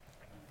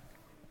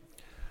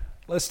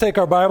Let's take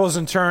our Bibles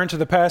and turn to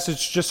the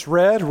passage just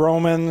read,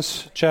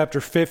 Romans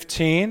chapter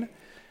 15,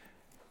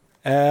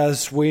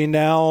 as we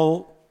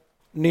now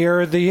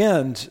near the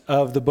end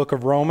of the book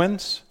of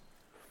Romans.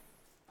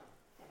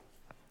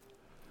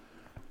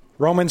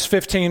 Romans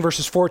 15,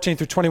 verses 14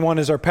 through 21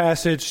 is our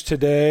passage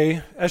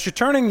today. As you're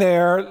turning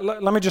there,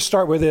 let me just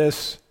start with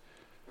this.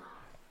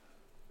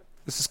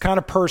 This is kind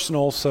of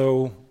personal,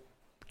 so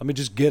let me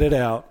just get it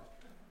out.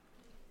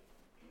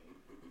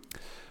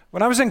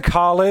 When I was in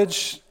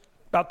college,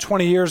 about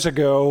 20 years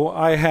ago,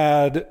 I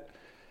had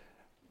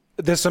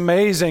this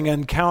amazing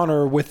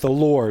encounter with the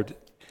Lord.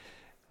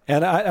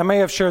 And I may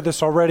have shared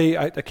this already.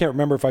 I can't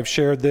remember if I've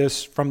shared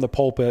this from the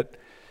pulpit.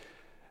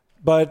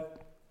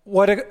 But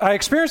what I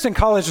experienced in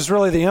college was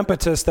really the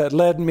impetus that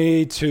led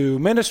me to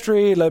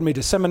ministry, led me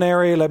to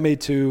seminary, led me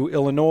to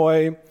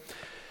Illinois.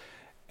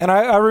 And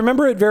I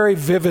remember it very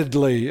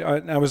vividly.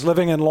 I was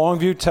living in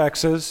Longview,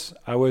 Texas.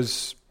 I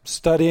was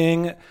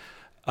studying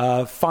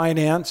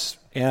finance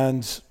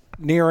and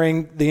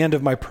nearing the end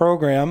of my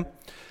program.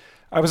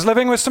 I was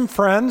living with some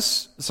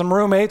friends, some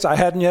roommates. I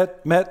hadn't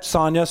yet met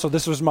Sonia, so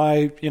this was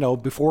my,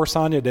 before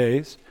Sonia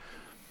days.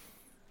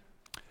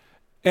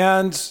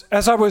 And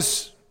as I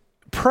was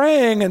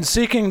praying and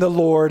seeking the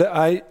Lord,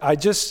 I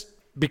just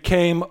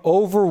became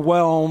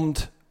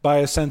overwhelmed by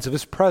a sense of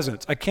His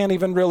presence. I can't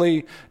even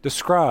really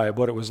describe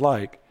what it was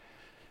like.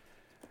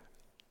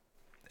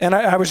 And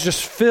I was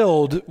just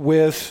filled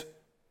with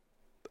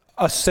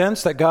a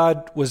sense that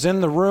God was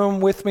in the room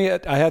with me.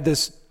 I had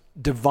this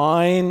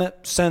divine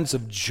sense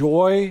of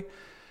joy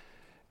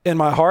in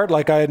my heart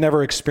like I had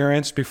never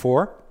experienced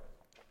before.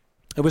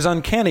 It was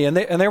uncanny. And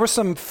there was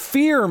some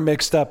fear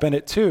mixed up in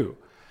it too.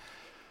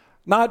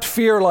 Not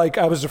fear like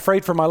I was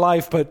afraid for my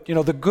life, but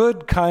the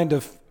good kind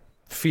of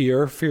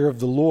fear of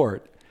the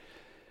Lord.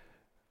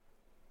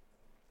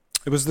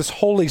 It was this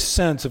holy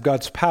sense of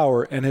God's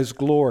power and His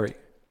glory.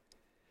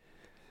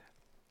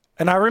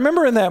 And I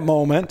remember in that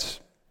moment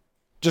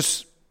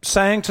just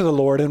saying to the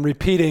Lord and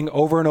repeating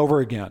over and over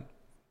again,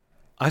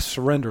 I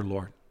surrender,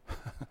 Lord.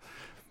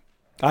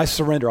 I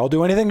surrender. I'll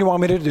do anything you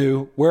want me to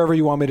do, wherever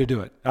you want me to do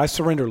it. I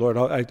surrender, Lord.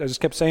 I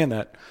just kept saying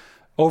that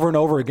over and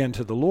over again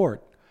to the Lord.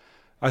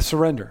 I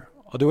surrender.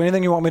 I'll do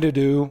anything you want me to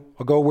do.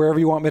 I'll go wherever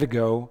you want me to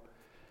go.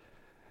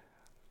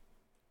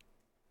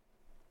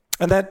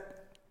 And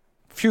that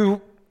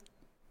few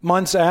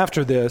months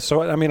after this,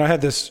 I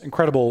had this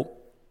incredible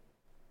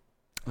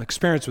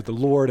experience with the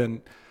Lord,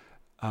 and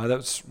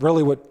that's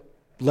really what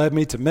led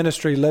me to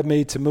ministry, led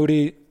me to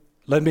Moody,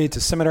 led me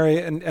to seminary.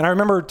 And I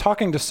remember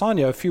talking to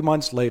Sonia a few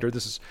months later.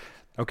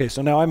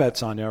 So now I met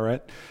Sonia,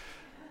 right?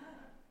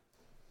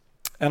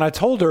 And I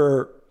told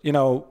her,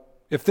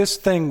 if this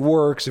thing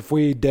works, if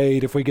we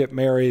date, if we get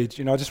married,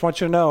 I just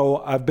want you to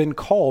know I've been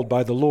called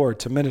by the Lord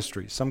to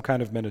ministry, some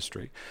kind of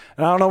ministry.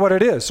 And I don't know what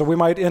it is. So we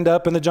might end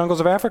up in the jungles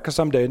of Africa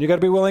someday, and you got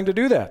to be willing to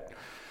do that.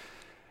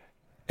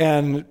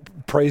 And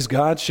praise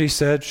God, she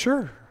said,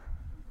 sure,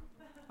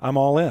 I'm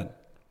all in.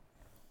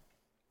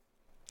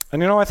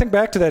 And I think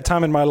back to that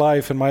time in my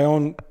life and my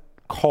own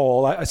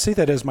call. I see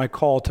that as my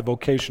call to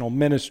vocational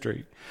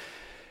ministry.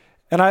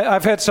 And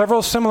I've had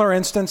several similar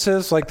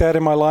instances like that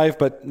in my life,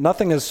 but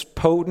nothing as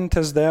potent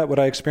as that, what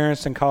I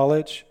experienced in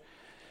college.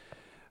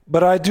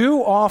 But I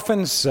do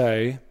often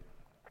say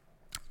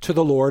to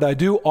the Lord, I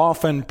do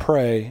often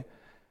pray,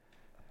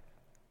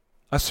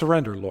 I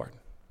surrender, Lord.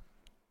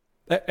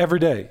 Every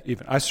day,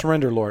 even. I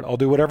surrender, Lord. I'll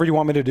do whatever you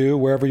want me to do,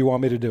 wherever you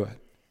want me to do it.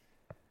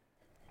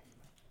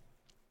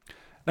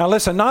 Now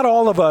listen, not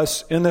all of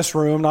us in this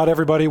room, not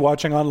everybody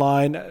watching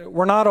online,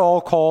 we're not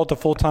all called to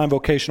full-time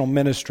vocational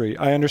ministry.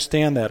 I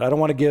understand that. I don't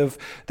want to give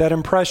that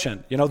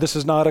impression. This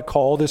is not a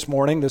call this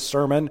morning, this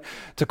sermon,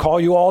 to call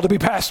you all to be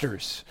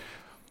pastors.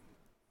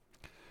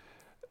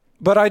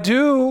 But I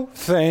do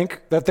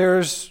think that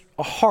there's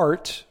a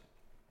heart,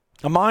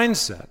 a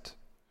mindset,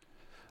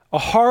 a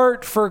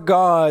heart for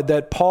God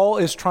that Paul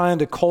is trying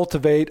to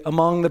cultivate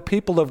among the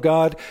people of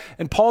God.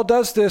 And Paul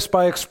does this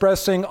by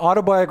expressing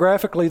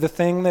autobiographically the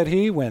thing that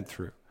he went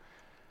through.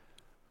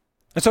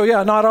 And so,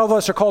 not all of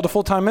us are called to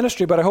full-time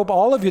ministry, but I hope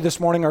all of you this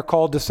morning are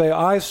called to say,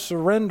 I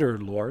surrender,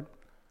 Lord.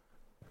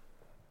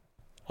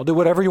 I'll do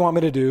whatever you want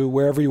me to do,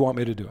 wherever you want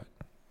me to do it.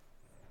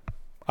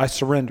 I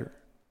surrender.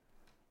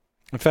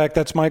 In fact,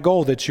 that's my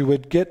goal, that you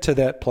would get to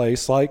that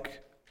place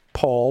like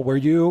Paul, where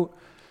you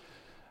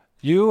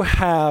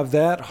have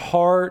that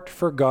heart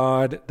for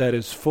God that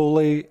is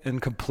fully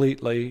and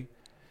completely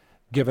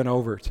given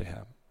over to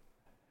Him.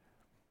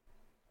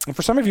 And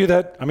for some of you,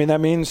 that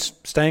means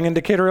staying in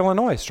Decatur,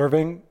 Illinois,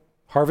 serving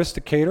Harvest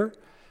Decatur,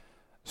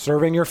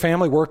 serving your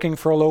family, working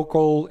for a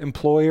local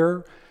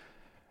employer.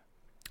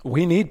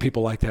 We need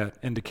people like that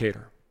in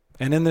Decatur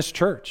and in this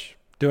church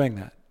doing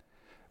that.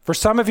 For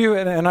some of you,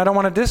 and I don't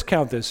want to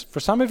discount this, for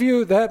some of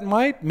you, that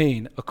might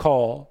mean a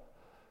call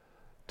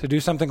to do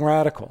something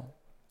radical,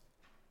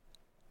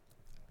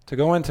 to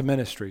go into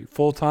ministry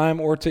full-time,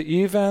 or to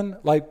even,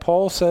 like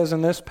Paul says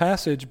in this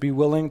passage, be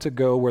willing to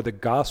go where the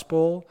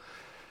gospel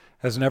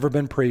has never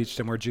been preached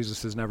and where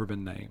Jesus has never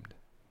been named.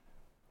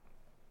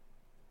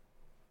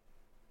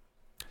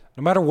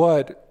 No matter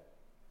what,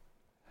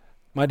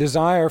 my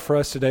desire for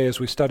us today as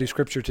we study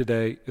Scripture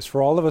today is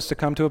for all of us to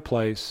come to a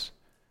place,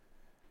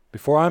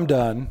 before I'm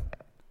done,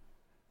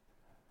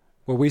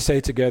 where we say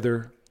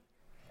together,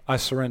 I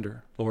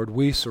surrender, Lord.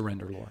 We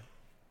surrender, Lord.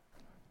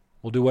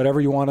 We'll do whatever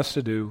you want us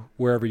to do,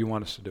 wherever you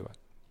want us to do it.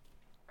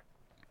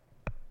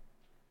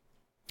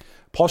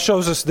 Paul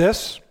shows us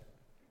this.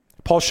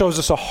 Paul shows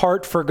us a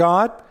heart for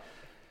God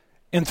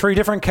in three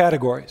different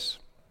categories.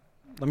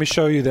 Let me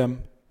show you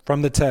them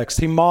from the text.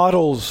 He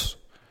models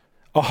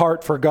a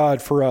heart for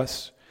God for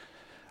us.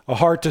 A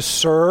heart to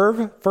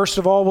serve, first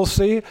of all, we'll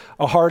see.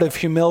 A heart of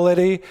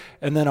humility,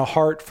 and then a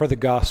heart for the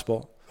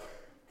gospel.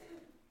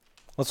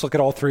 Let's look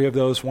at all three of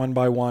those one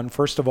by one.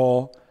 First of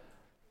all,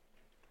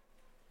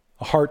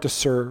 a heart to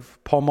serve.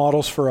 Paul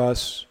models for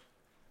us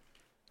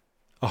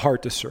a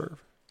heart to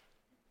serve.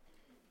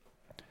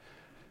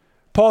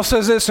 Paul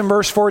says this in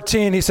verse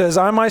 14. He says,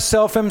 I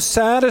myself am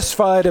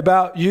satisfied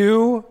about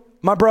you,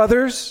 my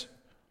brothers,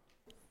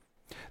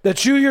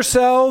 that you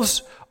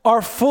yourselves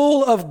are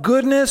full of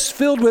goodness,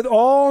 filled with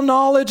all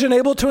knowledge, and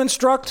able to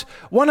instruct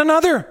one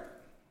another.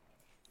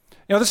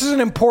 You know, this is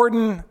an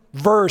important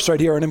verse right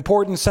here, an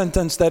important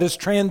sentence that is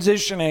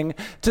transitioning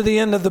to the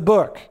end of the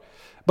book.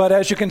 But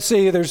as you can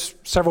see, there's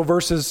several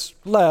verses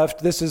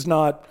left. This is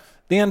not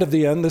the end of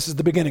the end. This is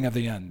the beginning of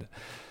the end.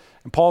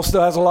 And Paul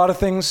still has a lot of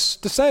things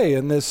to say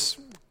in this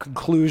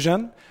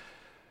conclusion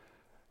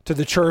to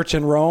the church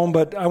in Rome,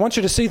 but I want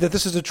you to see that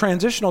this is a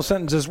transitional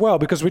sentence as well,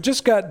 because we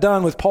just got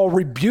done with Paul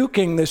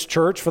rebuking this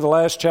church for the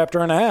last chapter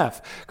and a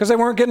half because they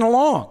weren't getting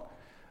along.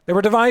 They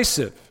were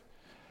divisive.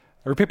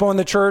 There were people in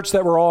the church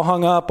that were all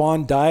hung up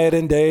on diet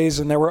and days,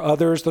 and there were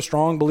others, the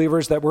strong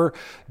believers, that were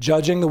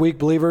judging the weak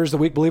believers. The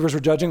weak believers were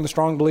judging the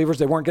strong believers.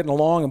 They weren't getting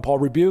along, and Paul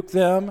rebuked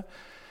them.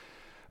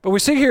 But we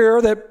see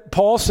here that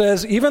Paul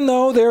says, even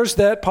though there's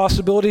that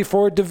possibility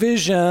for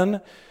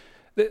division,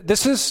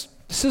 this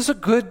is a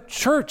good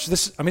church.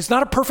 It's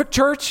not a perfect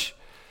church,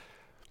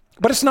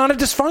 but it's not a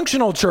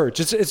dysfunctional church.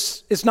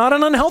 It's not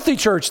an unhealthy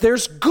church.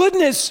 There's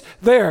goodness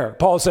there,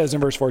 Paul says in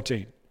verse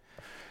 14.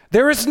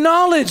 There is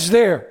knowledge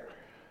there,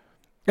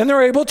 and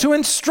they're able to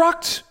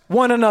instruct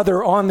one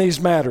another on these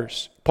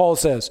matters, Paul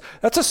says.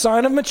 That's a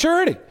sign of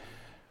maturity.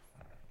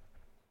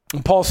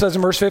 And Paul says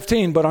in verse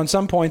 15, but on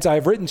some points I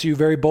have written to you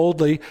very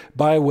boldly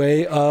by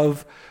way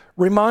of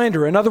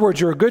reminder. In other words,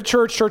 you're a good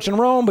church in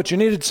Rome, but you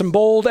needed some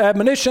bold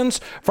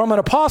admonitions from an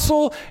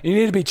apostle. You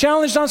need to be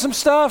challenged on some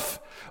stuff.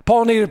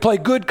 Paul needed to play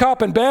good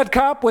cop and bad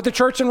cop with the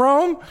church in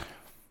Rome.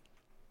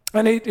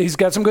 And he's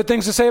got some good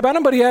things to say about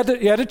them, but he had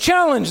to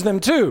challenge them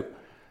too.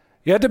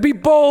 You had to be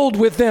bold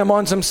with them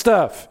on some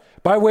stuff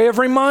by way of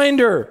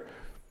reminder.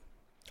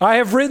 I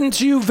have written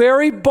to you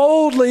very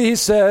boldly, he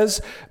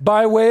says,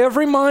 by way of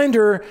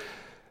reminder.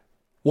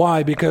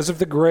 Why? Because of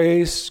the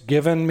grace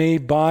given me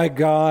by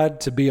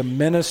God to be a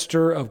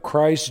minister of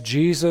Christ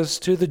Jesus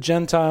to the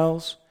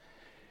Gentiles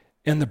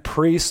in the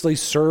priestly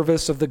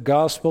service of the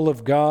gospel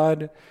of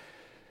God.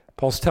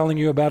 Paul's telling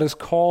you about his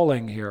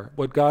calling here,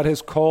 what God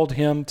has called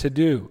him to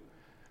do,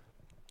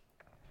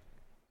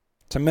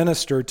 to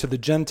minister to the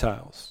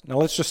Gentiles. Now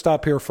let's just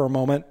stop here for a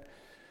moment.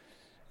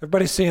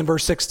 Everybody see in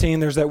verse 16,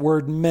 there's that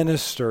word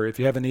minister, if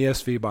you have an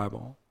ESV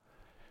Bible.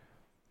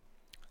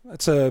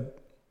 It's a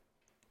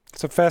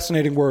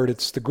fascinating word.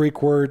 It's the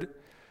Greek word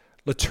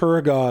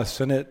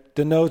liturgos, and it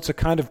denotes a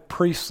kind of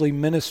priestly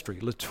ministry,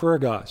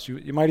 liturgos.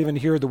 You might even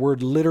hear the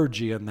word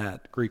liturgy in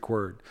that Greek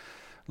word,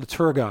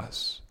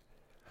 liturgos.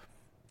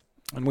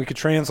 And we could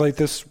translate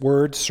this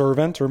word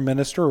servant or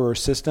minister or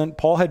assistant.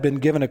 Paul had been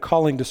given a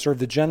calling to serve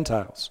the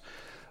Gentiles.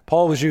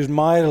 Paul was used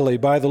mightily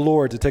by the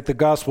Lord to take the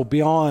gospel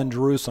beyond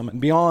Jerusalem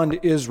and beyond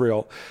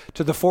Israel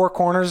to the four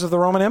corners of the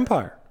Roman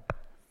Empire.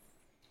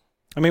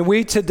 I mean,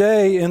 we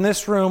today in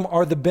this room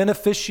are the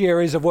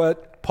beneficiaries of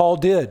what Paul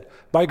did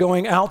by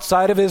going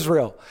outside of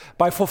Israel,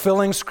 by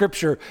fulfilling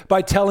Scripture,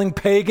 by telling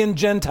pagan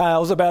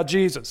Gentiles about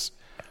Jesus.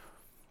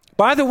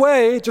 By the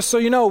way, just so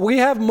you know, we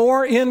have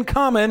more in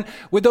common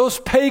with those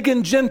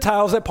pagan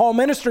Gentiles that Paul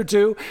ministered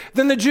to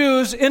than the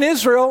Jews in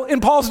Israel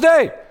in Paul's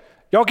day.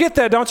 Y'all get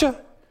that, don't you?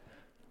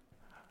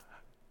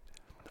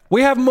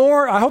 We have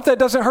more. I hope that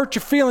doesn't hurt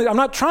your feelings. I'm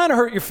not trying to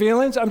hurt your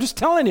feelings. I'm just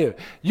telling you.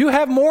 You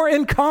have more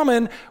in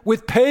common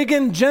with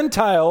pagan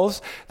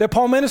Gentiles that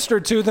Paul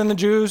ministered to than the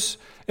Jews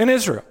in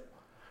Israel.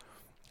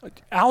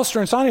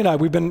 Alistair and Sonny and I,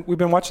 we've been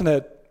watching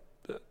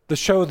the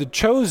show The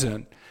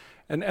Chosen.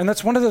 And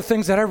that's one of the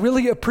things that I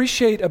really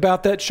appreciate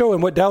about that show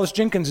and what Dallas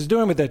Jenkins is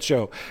doing with that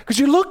show. Because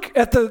you look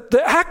at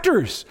the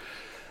actors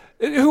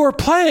who are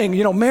playing,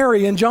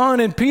 Mary and John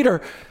and Peter.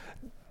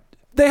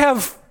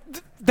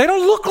 They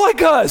don't look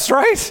like us,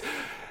 right?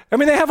 I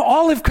mean, they have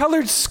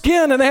olive-colored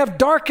skin and they have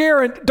dark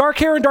hair and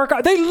dark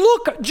eyes. They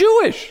look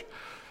Jewish.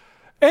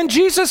 And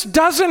Jesus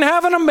doesn't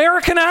have an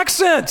American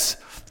accent.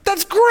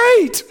 That's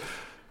great.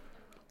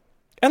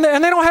 And they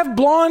don't have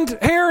blonde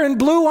hair and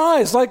blue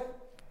eyes like,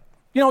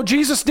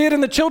 Jesus did in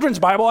the children's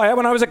Bible I had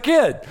when I was a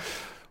kid.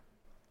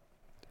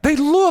 They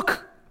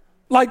look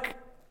like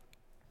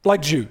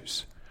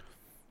Jews.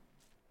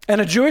 And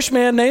a Jewish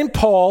man named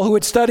Paul, who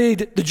had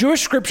studied the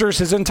Jewish scriptures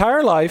his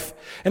entire life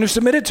and who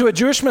submitted to a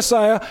Jewish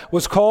Messiah,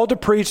 was called to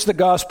preach the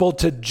gospel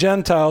to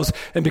Gentiles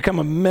and become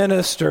a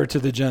minister to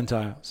the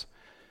Gentiles.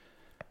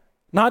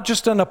 Not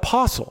just an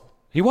apostle.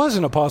 He was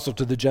an apostle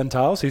to the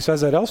Gentiles. He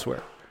says that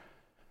elsewhere.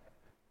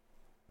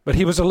 But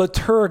he was a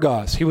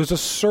liturgos. He was a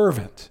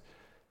servant,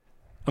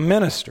 a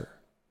minister.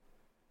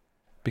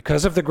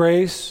 Because of the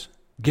grace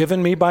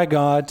given me by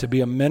God to be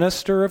a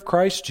minister of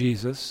Christ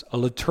Jesus, a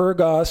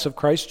liturgos of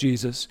Christ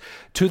Jesus,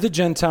 to the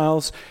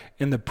Gentiles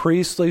in the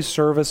priestly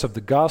service of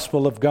the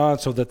gospel of God,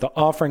 so that the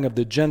offering of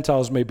the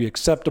Gentiles may be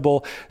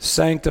acceptable,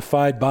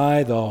 sanctified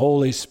by the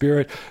Holy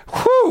Spirit.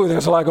 Whew,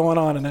 there's a lot going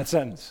on in that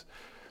sentence.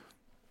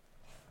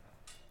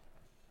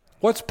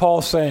 What's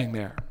Paul saying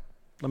there?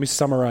 Let me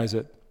summarize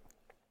it.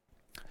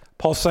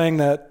 Paul's saying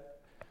that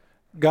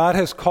God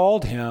has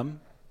called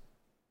him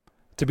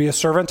to be a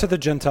servant to the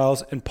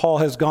Gentiles, and Paul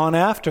has gone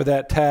after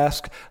that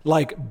task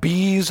like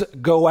bees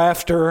go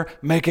after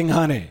making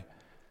honey.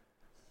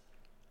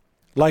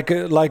 Like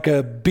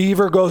a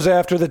beaver goes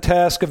after the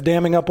task of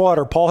damming up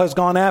water. Paul has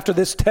gone after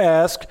this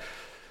task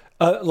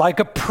like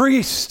a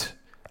priest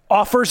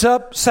offers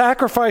up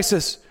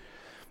sacrifices.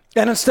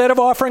 And instead of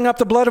offering up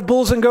the blood of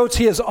bulls and goats,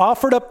 he has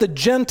offered up the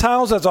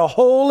Gentiles as a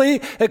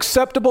holy,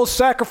 acceptable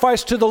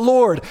sacrifice to the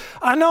Lord.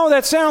 I know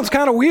that sounds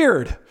kind of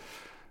weird.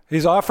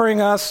 He's offering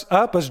us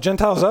up as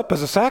Gentiles up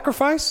as a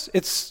sacrifice.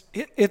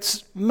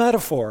 It's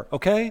metaphor,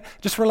 okay?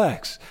 Just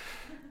relax.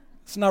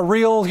 It's not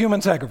real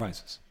human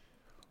sacrifices.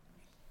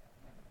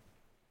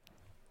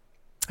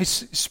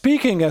 He's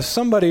speaking as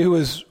somebody who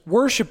is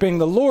worshiping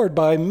the Lord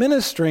by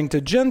ministering to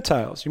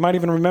Gentiles. You might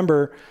even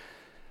remember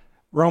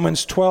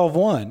Romans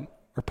 12:1,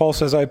 where Paul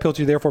says, I appeal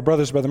to you, therefore,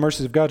 brothers, by the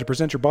mercies of God, to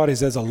present your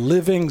bodies as a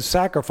living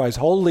sacrifice,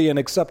 holy and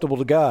acceptable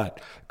to God.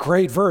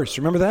 Great verse.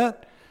 Remember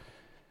that?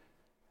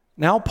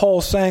 Now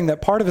Paul's saying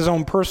that part of his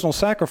own personal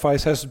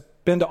sacrifice has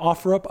been to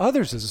offer up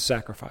others as a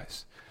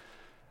sacrifice.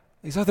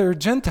 These other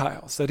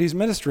Gentiles that he's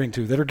ministering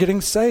to that are getting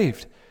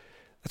saved.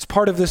 That's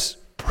part of this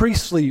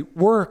priestly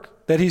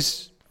work that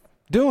he's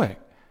doing.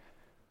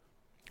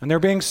 And they're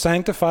being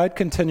sanctified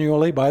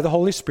continually by the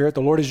Holy Spirit.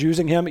 The Lord is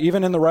using him,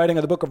 even in the writing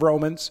of the book of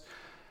Romans,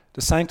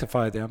 to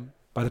sanctify them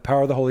by the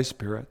power of the Holy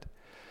Spirit.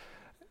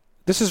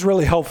 This is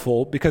really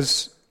helpful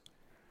because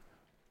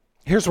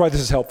here's why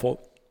this is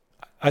helpful.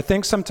 I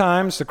think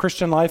sometimes the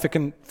Christian life, it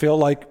can feel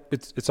like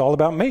it's all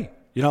about me.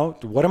 You know,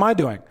 what am I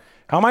doing?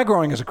 How am I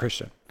growing as a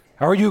Christian?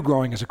 How are you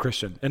growing as a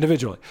Christian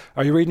individually?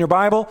 Are you reading your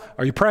Bible?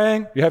 Are you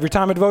praying? You have your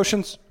time of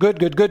devotions? Good.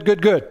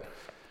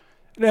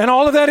 And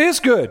all of that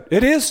is good.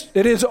 It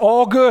is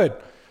all good.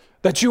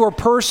 That you are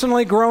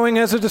personally growing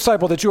as a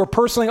disciple, that you are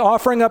personally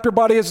offering up your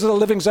body as a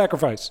living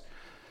sacrifice.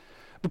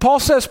 But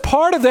Paul says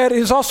part of that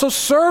is also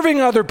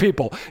serving other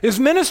people, is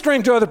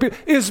ministering to other people,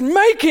 is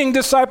making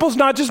disciples,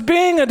 not just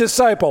being a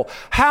disciple.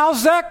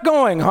 How's that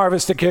going,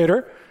 Harvest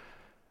Decatur?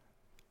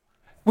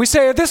 We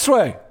say it this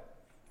way.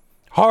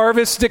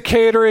 Harvest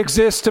Decatur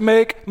exists to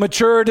make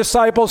mature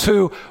disciples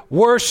who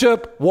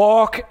worship,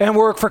 walk, and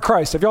work for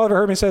Christ. Have y'all ever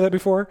heard me say that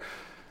before?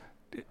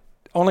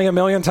 Only a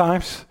million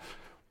times.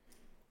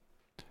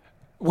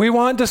 We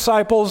want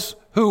disciples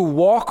who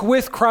walk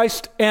with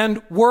Christ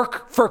and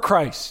work for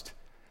Christ.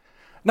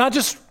 Not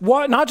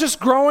just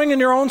growing in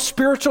your own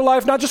spiritual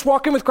life, not just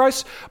walking with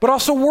Christ, but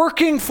also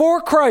working for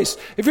Christ.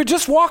 If you're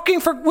just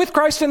walking with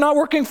Christ and not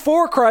working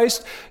for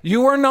Christ,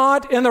 you are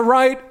not in the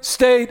right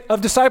state of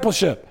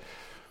discipleship.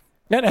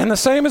 And the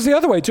same is the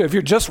other way too. If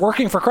you're just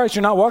working for Christ,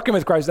 you're not walking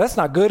with Christ, that's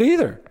not good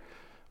either.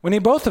 We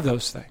need both of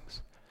those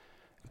things.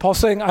 Paul's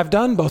saying, I've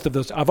done both of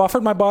those. I've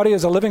offered my body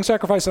as a living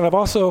sacrifice, and I've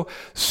also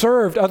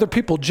served other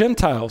people,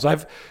 Gentiles.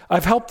 I've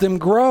helped them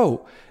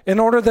grow in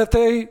order that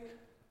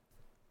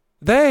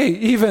they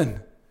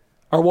even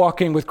are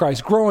walking with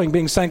Christ, growing,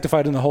 being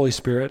sanctified in the Holy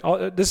Spirit.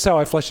 This is how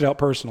I flesh it out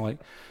personally.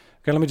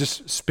 Okay, let me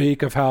just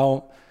speak of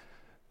how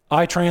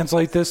I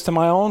translate this to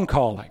my own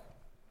calling.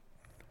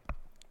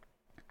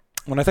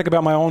 When I think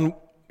about my own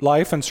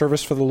life and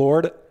service for the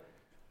Lord,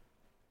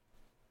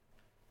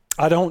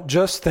 I don't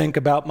just think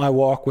about my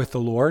walk with the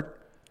Lord.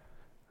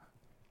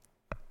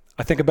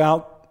 I think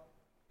about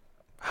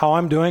how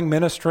I'm doing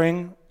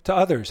ministering to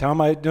others. How am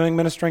I doing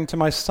ministering to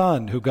my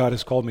son, who God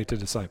has called me to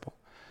disciple?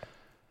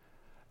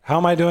 How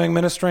am I doing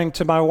ministering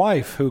to my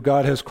wife, who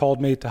God has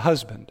called me to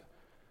husband?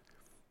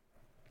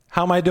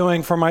 How am I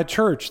doing for my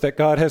church that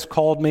God has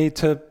called me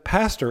to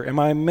pastor? Am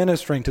I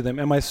ministering to them?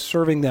 Am I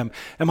serving them?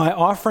 Am I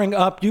offering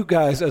up you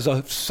guys as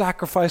a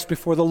sacrifice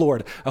before the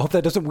Lord? I hope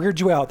that doesn't weird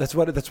you out. That's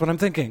what I'm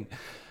thinking.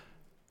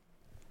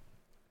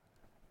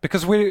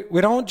 Because we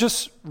don't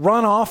just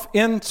run off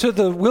into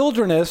the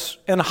wilderness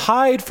and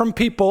hide from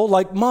people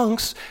like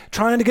monks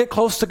trying to get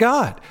close to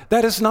God.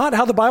 That is not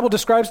how the Bible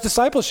describes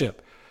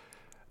discipleship.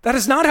 That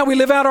is not how we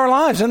live out our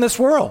lives in this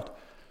world.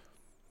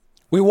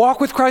 We walk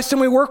with Christ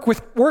and we work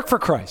for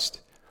Christ.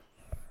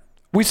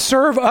 We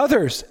serve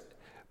others.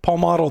 Paul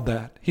modeled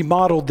that. He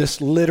modeled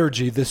this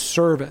liturgy, this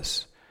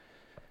service.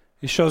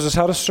 He shows us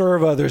how to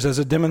serve others as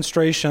a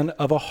demonstration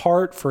of a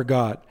heart for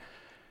God.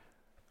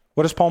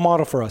 What does Paul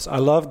model for us? I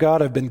love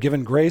God. I've been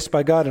given grace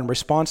by God. In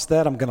response to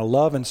that, I'm going to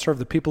love and serve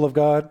the people of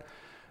God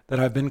that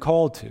I've been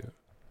called to.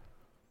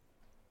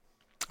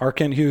 R.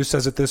 Kent Hughes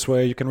says it this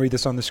way. You can read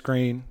this on the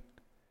screen.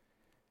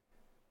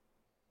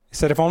 He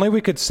said, if only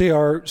we could see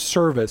our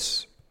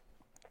service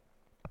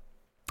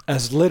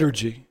as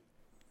liturgy,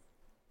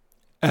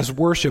 as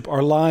worship,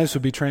 our lives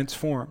would be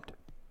transformed.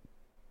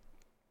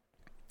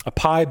 A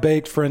pie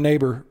baked for a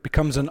neighbor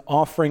becomes an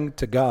offering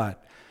to God.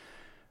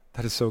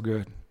 That is so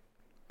good.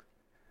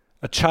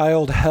 A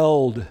child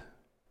held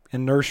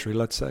in nursery,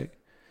 let's say,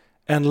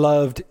 and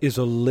loved is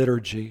a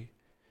liturgy.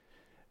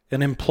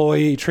 An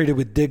employee treated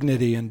with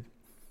dignity and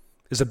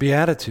is a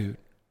beatitude.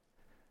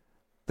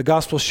 The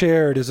gospel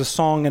shared is a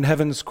song in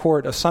heaven's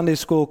court. A Sunday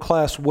school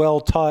class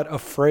well taught, a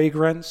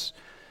fragrance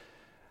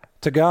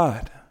to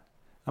God.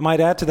 I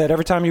might add to that,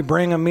 every time you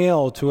bring a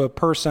meal to a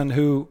person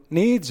who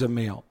needs a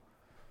meal,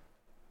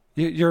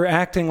 you're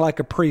acting like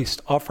a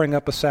priest offering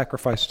up a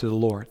sacrifice to the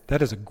Lord.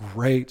 That is a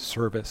great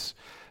service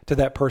to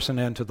that person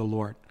and to the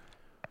Lord.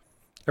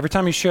 Every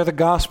time you share the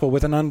gospel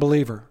with an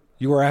unbeliever,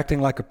 you are acting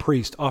like a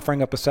priest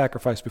offering up a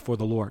sacrifice before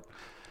the Lord.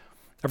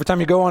 Every time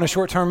you go on a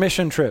short-term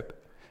mission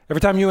trip,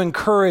 every time you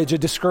encourage a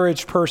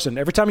discouraged person,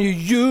 every time you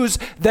use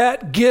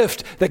that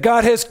gift that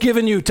God has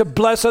given you to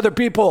bless other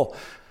people,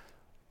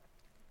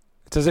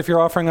 it's as if you're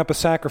offering up a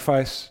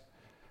sacrifice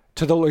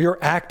to the Lord. You're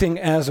acting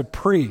as a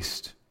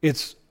priest.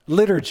 It's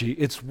liturgy,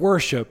 it's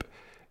worship,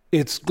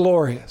 it's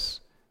glorious.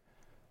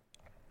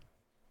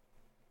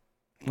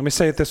 Let me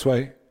say it this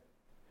way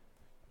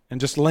and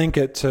just link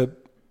it to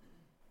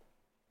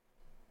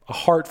a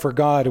heart for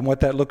God and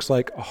what that looks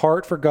like. A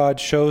heart for God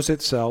shows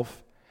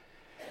itself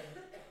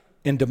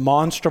in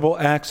demonstrable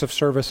acts of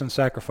service and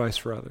sacrifice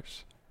for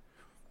others.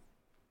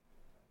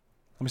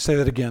 Let me say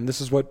that again.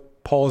 This is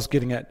what Paul is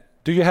getting at.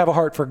 Do you have a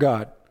heart for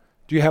God?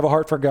 Do you have a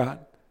heart for God?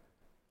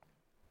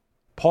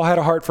 Paul had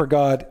a heart for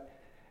God,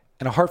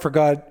 and a heart for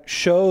God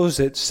shows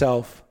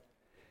itself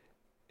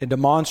in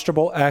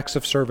demonstrable acts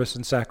of service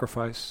and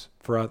sacrifice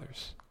for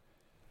others.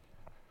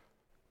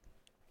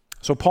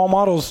 So Paul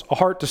models a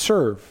heart to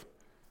serve.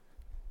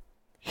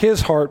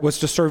 His heart was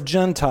to serve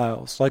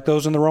Gentiles, like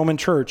those in the Roman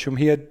church whom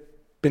he had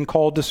been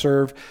called to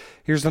serve.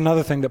 Here's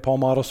another thing that Paul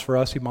models for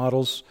us. He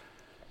models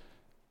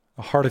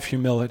a heart of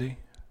humility.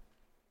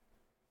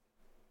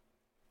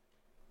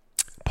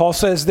 Paul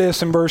says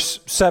this in verse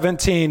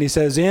 17. He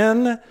says,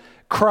 in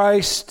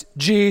Christ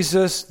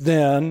Jesus,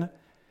 then,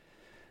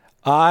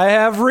 I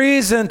have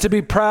reason to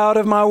be proud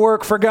of my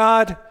work for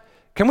God.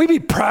 Can we be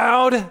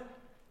proud?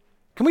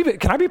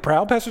 Can I be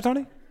proud, Pastor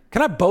Tony?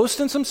 Can I boast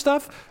in some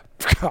stuff?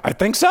 I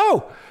think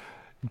so.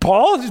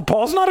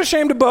 Paul's not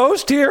ashamed to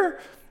boast here.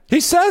 He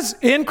says,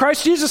 in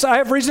Christ Jesus, I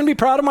have reason to be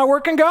proud of my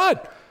work in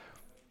God.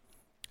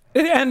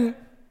 And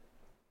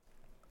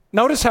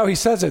notice how he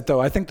says it, though.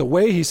 I think the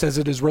way he says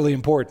it is really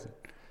important.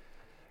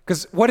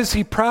 Because what is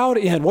he proud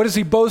in? What is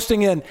he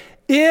boasting in?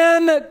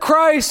 In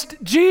Christ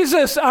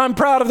Jesus, I'm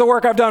proud of the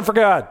work I've done for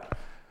God.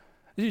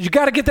 You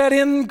got to get that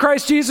in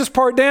Christ Jesus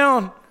part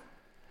down.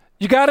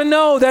 You got to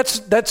know that's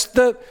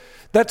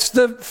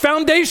the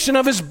foundation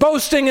of his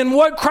boasting and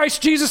what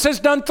Christ Jesus has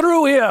done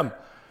through him.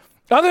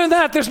 Other than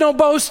that, there's no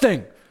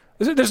boasting.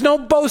 There's no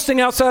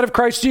boasting outside of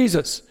Christ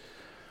Jesus.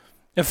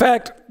 In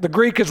fact, the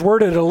Greek is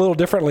worded a little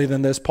differently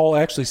than this. Paul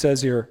actually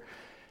says here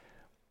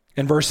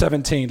in verse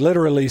 17,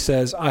 literally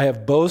says, I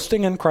have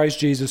boasting in Christ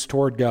Jesus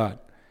toward God.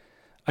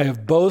 I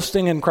have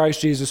boasting in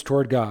Christ Jesus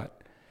toward God.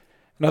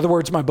 In other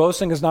words, my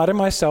boasting is not in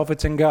myself,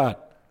 it's in God.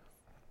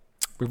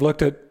 We've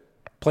looked at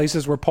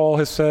places where Paul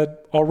has said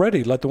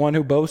already, let the one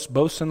who boasts,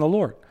 boast in the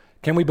Lord.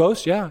 Can we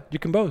boast? Yeah, you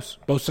can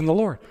boast. Boast in the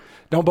Lord.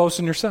 Don't boast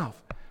in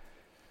yourself.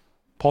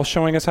 Paul's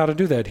showing us how to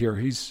do that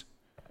here.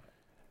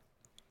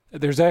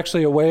 There's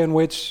actually a way in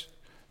which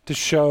to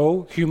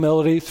show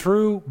humility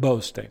through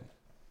boasting.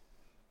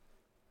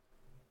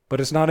 But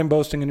it's not in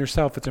boasting in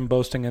yourself, it's in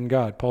boasting in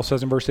God. Paul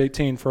says in verse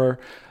 18, for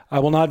I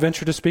will not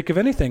venture to speak of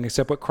anything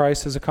except what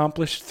Christ has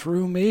accomplished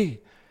through me.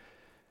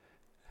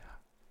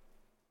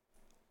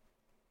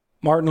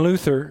 Martin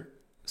Luther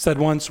said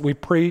once, we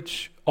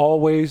preach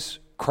always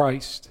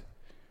Christ.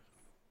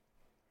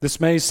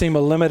 This may seem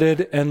a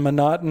limited and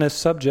monotonous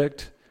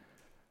subject,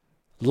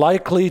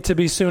 likely to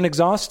be soon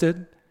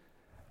exhausted,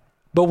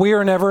 but we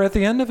are never at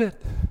the end of it.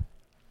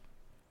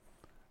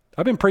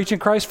 I've been preaching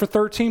Christ for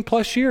 13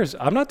 plus years.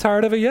 I'm not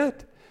tired of it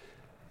yet.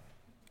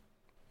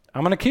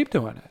 I'm going to keep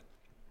doing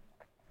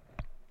it.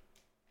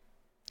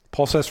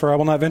 Paul says, for I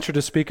will not venture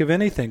to speak of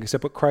anything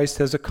except what Christ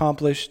has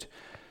accomplished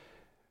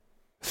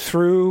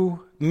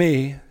through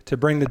me to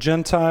bring the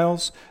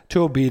Gentiles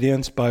to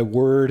obedience by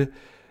word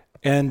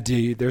and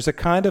deed. There's a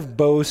kind of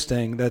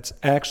boasting that's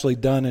actually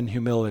done in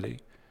humility.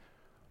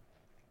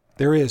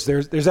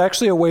 There's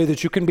actually a way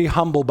that you can be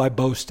humble by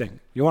boasting.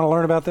 You want to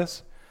learn about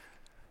this?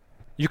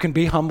 You can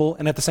be humble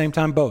and at the same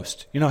time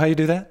boast. You know how you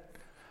do that?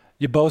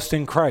 You boast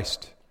in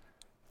Christ.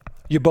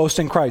 You boast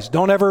in Christ.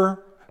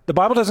 The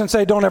Bible doesn't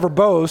say don't ever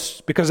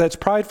boast because that's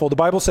prideful. The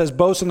Bible says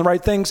boast in the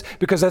right things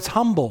because that's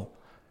humble.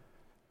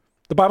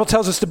 The Bible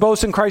tells us to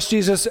boast in Christ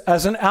Jesus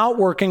as an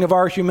outworking of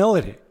our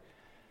humility.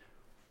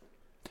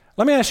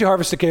 Let me ask you,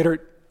 Harvest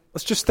Decatur,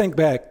 let's just think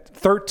back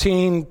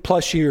 13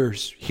 plus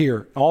years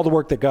here, all the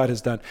work that God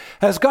has done.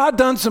 Has God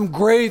done some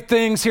great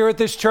things here at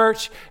this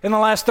church in the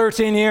last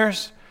 13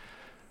 years?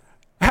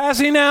 Has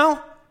he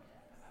now?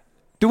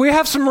 Do we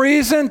have some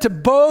reason to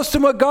boast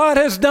in what God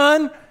has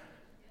done?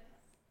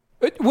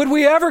 Would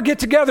we ever get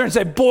together and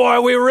say, boy,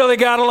 we really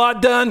got a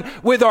lot done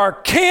with our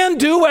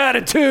can-do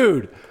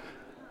attitude?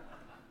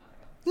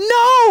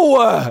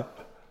 No!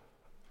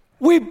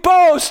 We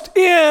boast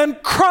in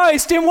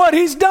Christ, in what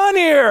he's done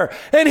here.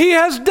 And he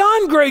has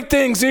done great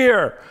things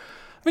here.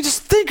 I mean,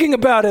 just thinking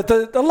about it,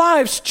 the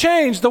lives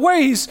changed, the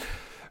way he's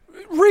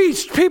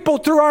reached people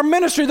through our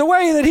ministry, the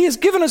way that he has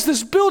given us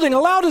this building,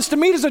 allowed us to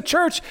meet as a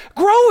church,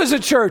 grow as a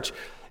church.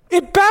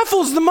 It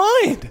baffles the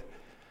mind.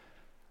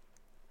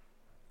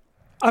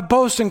 I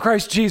boast in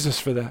Christ Jesus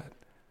for that.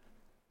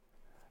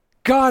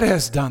 God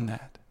has done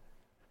that.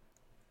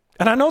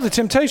 And I know the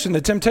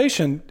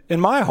temptation in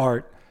my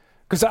heart,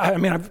 because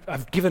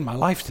I've given my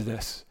life to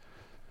this,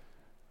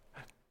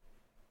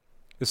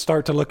 is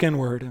start to look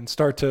inward and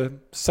start to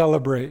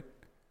celebrate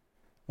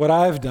what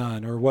I've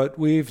done or what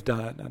we've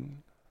done.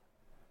 And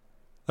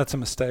that's a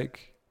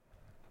mistake.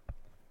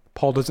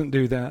 Paul doesn't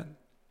do that.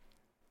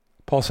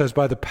 Paul says,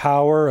 by the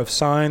power of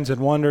signs and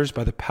wonders,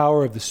 by the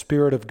power of the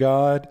Spirit of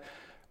God,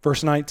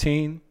 verse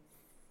 19,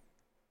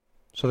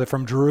 so that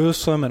from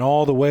Jerusalem and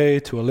all the way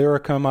to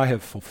Illyricum I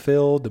have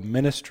fulfilled the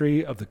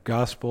ministry of the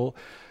gospel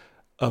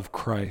of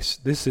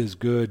Christ. This is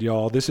good,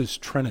 y'all. This is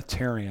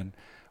Trinitarian,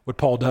 what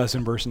Paul does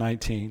in verse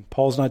 19.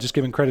 Paul's not just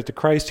giving credit to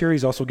Christ here,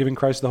 he's also giving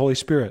Christ the Holy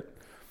Spirit,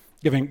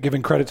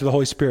 giving credit to the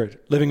Holy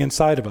Spirit living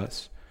inside of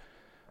us.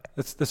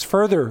 That's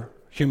further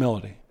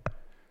humility.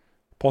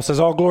 Paul says,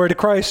 all glory to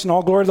Christ and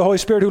all glory to the Holy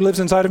Spirit who lives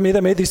inside of me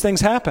that made these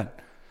things happen.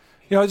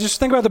 You know, just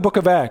think about the book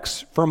of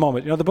Acts for a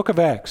moment. You know, the book of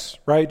Acts,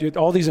 right?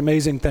 All these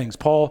amazing things.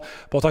 Paul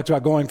talks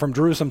about going from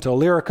Jerusalem to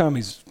Illyricum.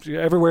 He's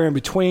everywhere in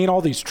between,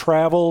 all these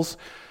travels.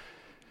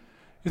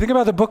 You think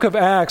about the book of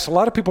Acts, a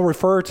lot of people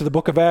refer to the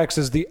book of Acts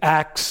as the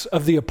Acts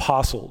of the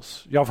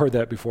Apostles. Y'all have heard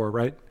that before,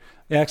 right?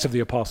 The Acts of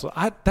the Apostles.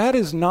 That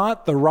is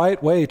not the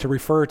right way to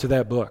refer to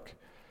that book.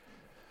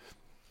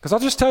 Because I'll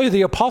just tell you,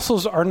 the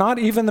apostles are not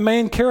even the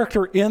main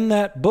character in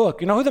that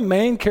book. You know who the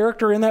main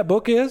character in that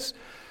book is?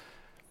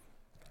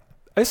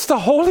 It's the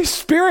Holy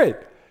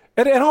Spirit.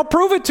 And I'll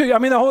prove it to you.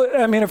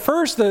 At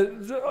first,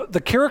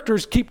 the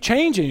characters keep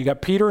changing. You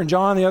got Peter and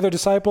John, the other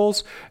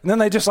disciples, and then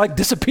they just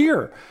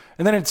disappear.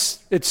 And then it's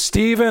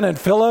Stephen and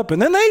Philip,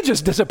 and then they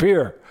just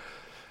disappear.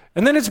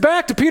 And then it's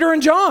back to Peter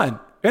and John,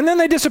 and then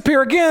they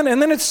disappear again,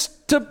 and then it's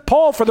to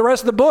Paul for the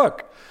rest of the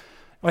book.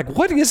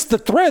 What is the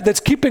thread that's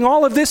keeping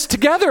all of this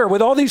together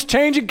with all these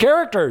changing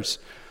characters?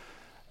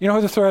 You know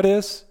who the thread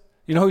is?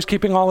 You know who's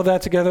keeping all of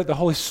that together? The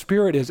Holy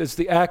Spirit is. It's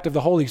the act of the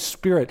Holy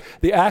Spirit.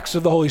 The acts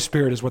of the Holy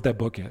Spirit is what that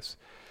book is.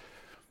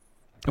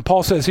 And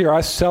Paul says here,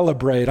 I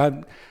celebrate.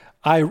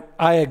 I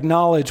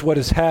acknowledge what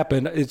has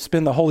happened. It's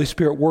been the Holy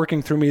Spirit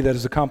working through me that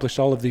has accomplished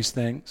all of these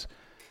things.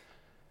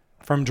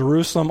 From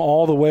Jerusalem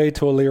all the way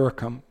to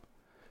Illyricum.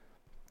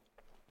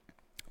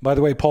 By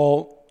the way,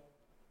 Paul,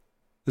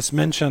 this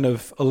mention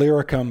of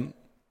Illyricum,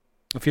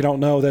 if you don't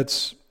know,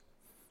 that's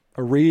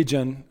a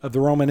region of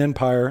the Roman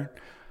Empire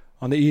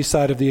on the east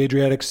side of the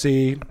Adriatic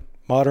Sea,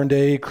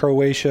 modern-day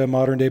Croatia,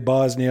 modern-day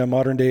Bosnia,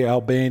 modern-day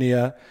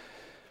Albania.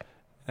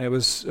 And it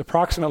was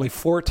approximately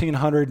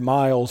 1,400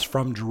 miles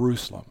from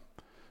Jerusalem.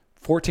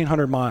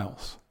 1,400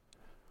 miles.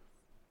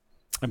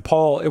 And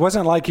Paul, it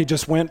wasn't like he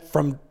just went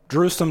from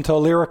Jerusalem to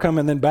Illyricum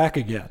and then back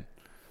again.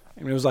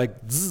 It was like,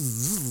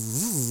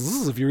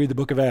 zzz, if you read the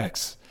book of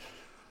Acts.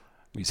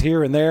 He's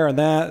here and there and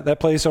that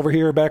place over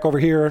here, back over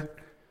here.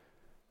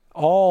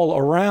 All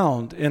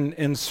around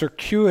in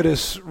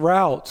circuitous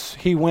routes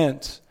he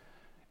went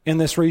in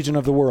this region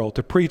of the world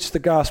to preach the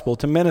gospel,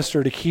 to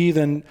minister to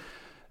heathen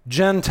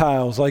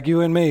Gentiles like you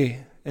and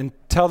me and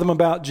tell them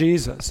about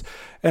Jesus.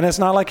 And it's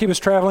not like he was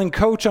traveling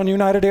coach on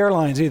United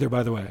Airlines either,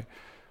 by the way.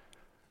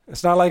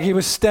 It's not like he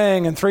was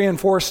staying in 3- and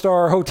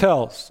 4-star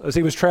hotels as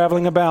he was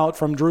traveling about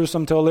from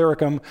Jerusalem to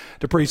Illyricum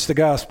to preach the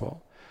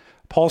gospel.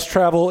 Paul's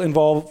travel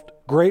involved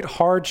great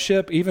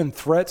hardship, even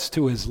threats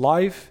to his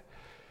life.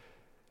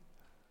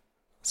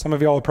 Some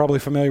of y'all are probably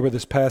familiar with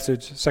this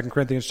passage, 2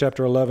 Corinthians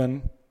chapter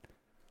 11.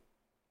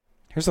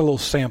 Here's a little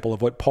sample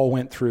of what Paul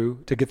went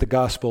through to get the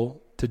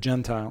gospel to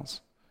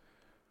Gentiles.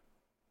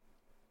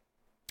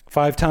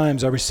 5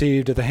 times I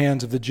received at the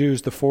hands of the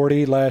Jews the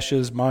 40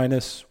 lashes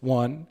minus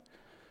 1.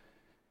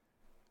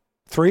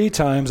 3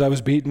 times I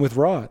was beaten with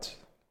rods.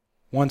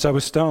 Once I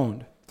was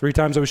stoned. 3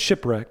 times I was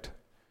shipwrecked.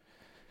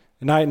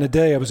 A night and a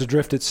day I was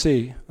adrift at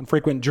sea, on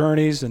frequent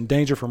journeys and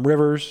danger from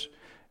rivers,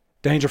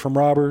 danger from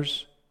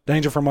robbers,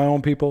 danger from my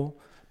own people,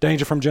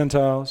 danger from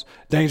Gentiles,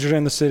 danger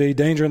in the city,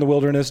 danger in the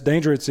wilderness,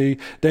 danger at sea,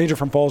 danger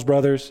from false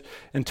brothers,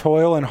 and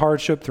toil and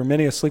hardship through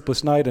many a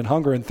sleepless night, and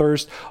hunger and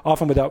thirst,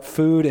 often without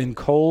food, and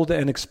cold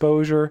and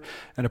exposure.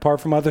 And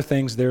apart from other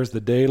things, there's the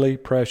daily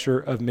pressure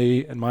of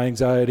me and my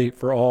anxiety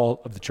for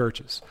all of the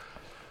churches.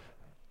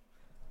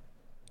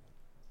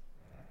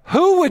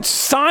 Who would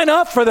sign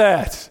up for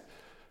that?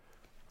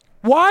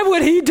 Why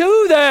would he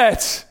do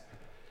that?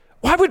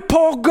 Why would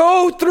Paul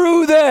go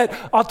through that?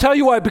 I'll tell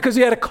you why. Because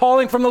he had a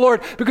calling from the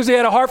Lord. Because he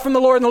had a heart from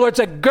the Lord. And the Lord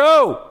said,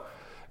 go.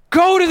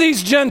 Go to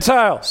these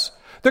Gentiles.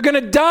 They're going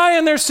to die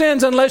in their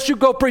sins unless you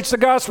go preach the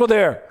gospel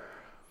there.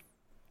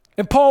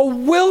 And Paul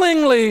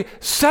willingly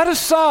set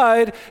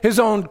aside his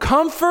own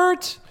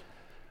comfort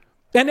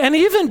and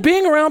even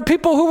being around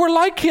people who were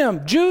like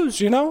him, Jews,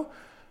 to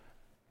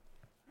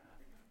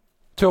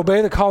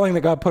obey the calling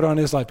that God put on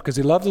his life because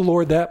he loved the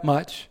Lord that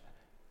much.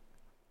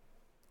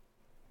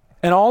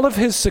 And all of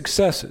his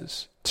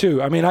successes,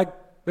 too. I mean,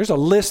 there's a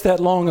list that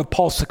long of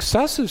Paul's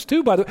successes,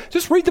 too, by the way.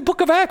 Just read the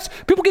book of Acts.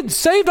 People getting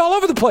saved all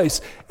over the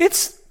place.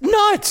 It's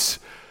nuts.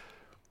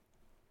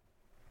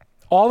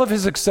 All of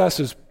his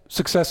successes,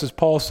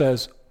 Paul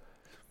says,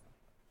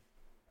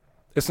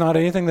 it's not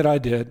anything that I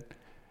did.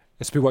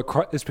 It's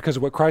because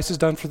of what Christ has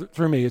done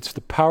through me. It's the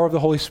power of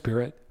the Holy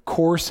Spirit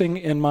coursing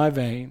in my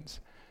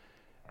veins,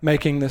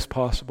 making this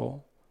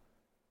possible.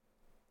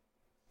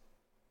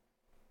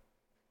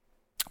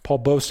 Paul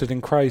boasted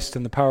in Christ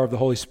and the power of the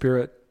Holy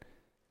Spirit.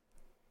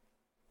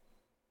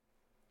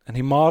 And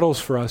he models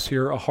for us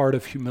here a heart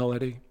of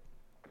humility.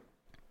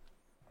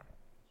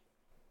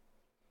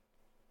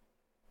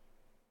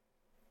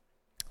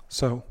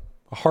 So,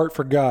 a heart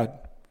for God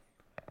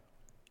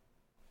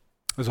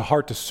is a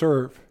heart to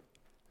serve.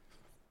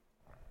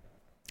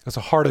 It's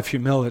a heart of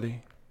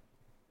humility.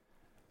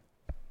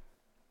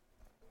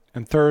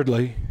 And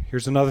thirdly,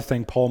 here's another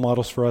thing Paul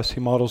models for us.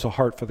 He models a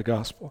heart for the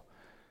gospel.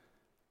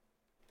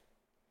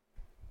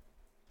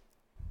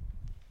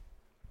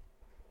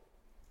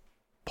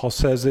 Paul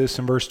says this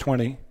in verse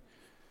 20.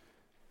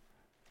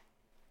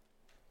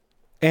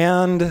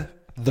 And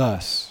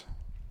thus.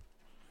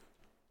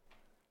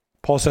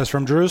 Paul says,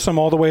 from Jerusalem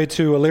all the way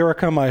to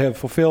Illyricum, I have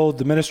fulfilled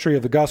the ministry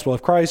of the gospel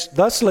of Christ.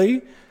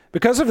 Thusly,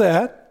 because of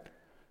that,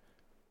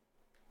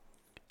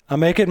 I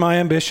make it my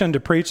ambition to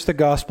preach the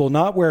gospel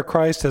not where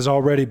Christ has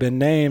already been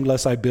named,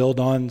 lest I build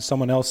on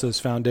someone else's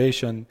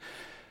foundation.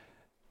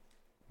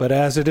 But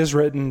as it is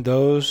written,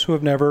 those who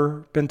have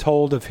never been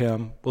told of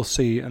him will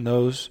see, and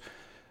those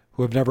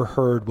who have never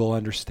heard will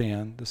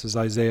understand. This is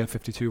Isaiah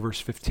 52, verse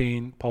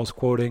 15. Paul's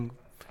quoting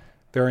a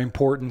very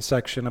important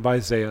section of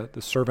Isaiah,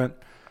 the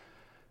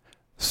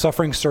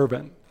suffering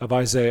servant of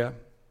Isaiah,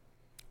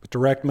 with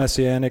direct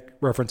messianic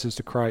references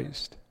to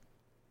Christ.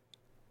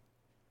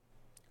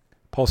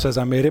 Paul says,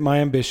 I made it my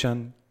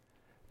ambition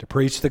to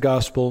preach the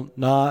gospel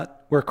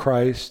not where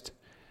Christ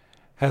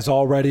has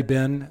already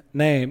been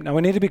named. Now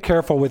we need to be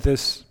careful with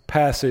this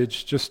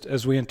passage just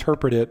as we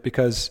interpret it,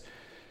 because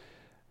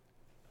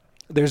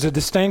there's a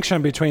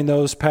distinction between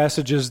those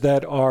passages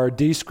that are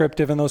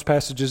descriptive and those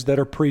passages that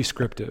are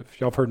prescriptive.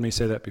 Y'all have heard me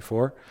say that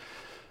before.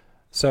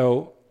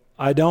 So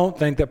I don't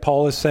think that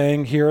Paul is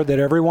saying here that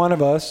every one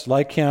of us,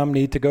 like him,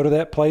 need to go to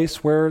that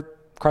place where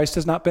Christ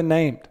has not been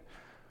named.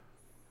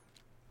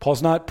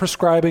 Paul's not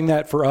prescribing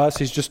that for us.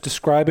 He's just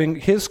describing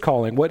his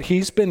calling, what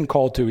he's been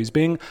called to. He's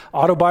being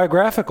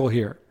autobiographical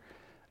here,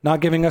 not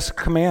giving us a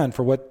command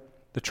for what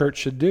the church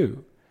should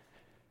do.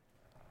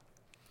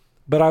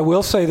 But I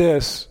will say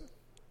this,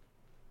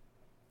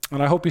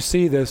 and I hope you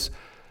see this.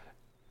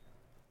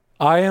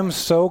 I am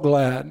so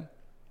glad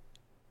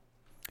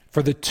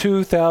for the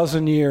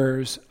 2,000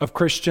 years of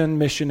Christian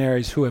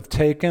missionaries who have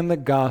taken the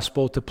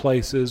gospel to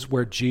places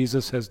where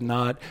Jesus has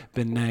not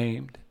been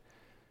named.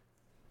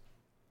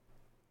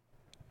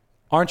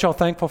 Aren't y'all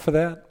thankful for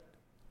that?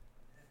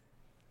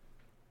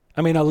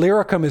 I mean,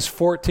 Illyricum is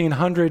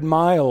 1,400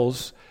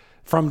 miles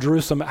from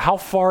Jerusalem. How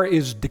far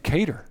is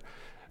Decatur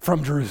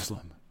from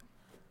Jerusalem?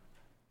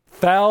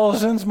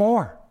 Thousands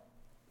more.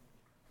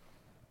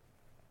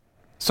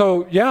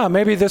 So, yeah,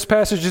 maybe this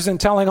passage isn't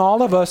telling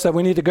all of us that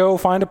we need to go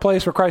find a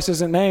place where Christ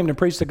isn't named and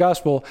preach the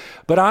gospel,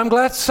 but I'm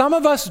glad some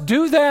of us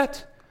do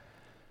that.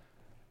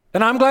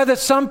 And I'm glad that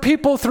some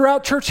people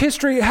throughout church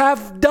history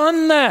have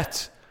done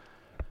that.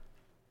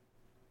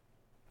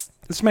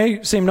 This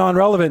may seem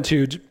non-relevant to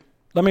you.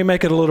 Let me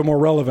make it a little more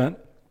relevant.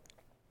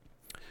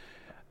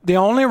 The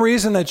only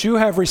reason that you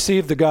have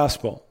received the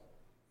gospel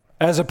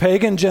as a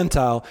pagan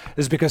Gentile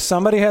is because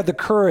somebody had the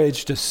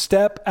courage to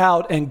step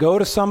out and go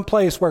to some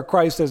place where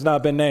Christ has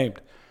not been named.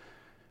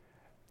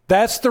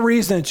 That's the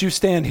reason that you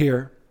stand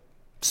here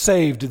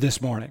saved this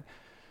morning.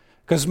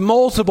 Because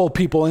multiple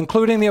people,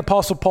 including the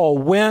Apostle Paul,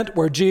 went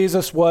where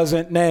Jesus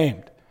wasn't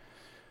named.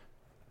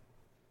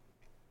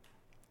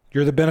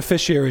 You're the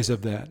beneficiaries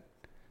of that.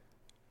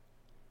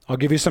 I'll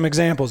give you some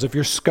examples. If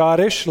you're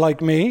Scottish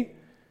like me,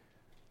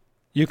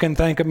 you can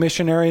thank a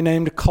missionary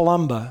named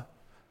Columba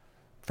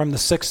from the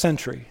 6th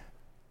century.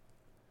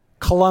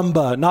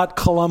 Columba, not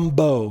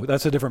Columbo.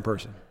 That's a different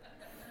person.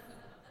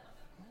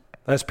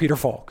 That's Peter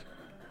Falk.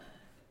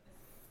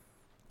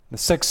 In the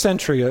 6th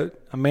century,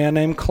 a man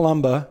named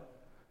Columba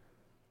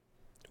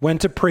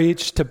went to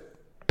preach to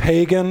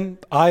pagan,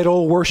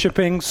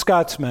 idol-worshiping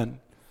Scotsmen,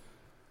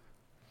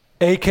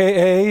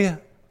 a.k.a.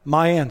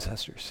 my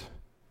ancestors,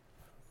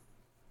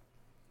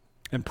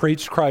 and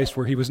preached Christ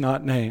where he was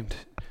not named.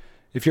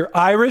 If you're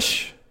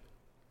Irish,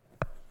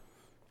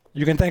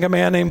 You can think of a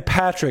man named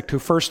Patrick who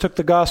first took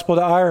the gospel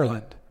to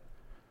Ireland.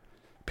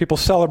 People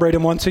celebrate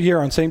him once a year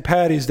on St.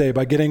 Paddy's Day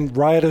by getting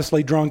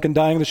riotously drunk and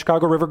dying in the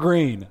Chicago River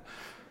Green.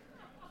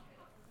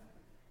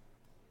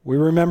 We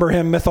remember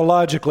him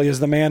mythologically as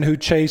the man who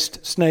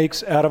chased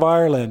snakes out of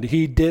Ireland.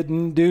 He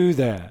didn't do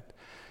that.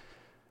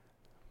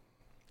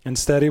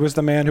 Instead, he was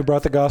the man who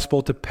brought the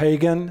gospel to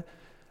pagan,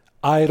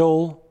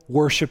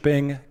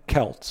 idol-worshiping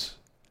Celts.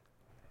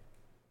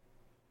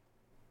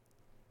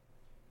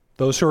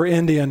 Those who are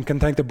Indian can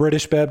thank the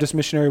British Baptist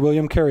missionary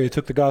William Carey, who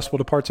took the gospel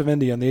to parts of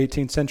India in the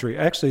 18th century.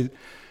 Actually,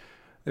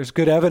 there's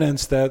good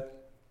evidence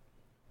that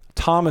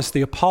Thomas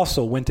the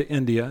Apostle went to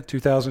India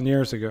 2,000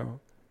 years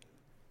ago.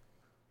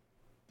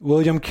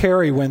 William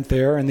Carey went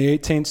there in the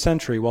 18th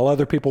century. While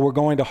other people were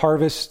going to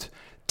harvest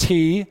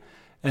tea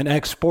and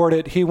export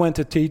it, he went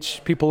to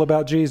teach people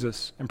about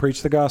Jesus and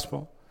preach the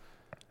gospel.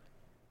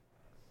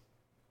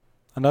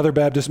 Another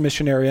Baptist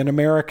missionary, an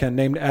American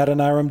named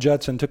Adoniram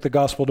Judson, took the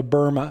gospel to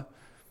Burma.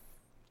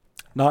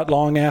 Not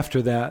long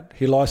after that,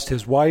 he lost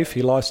his wife,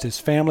 he lost his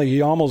family,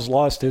 he almost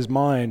lost his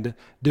mind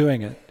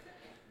doing it.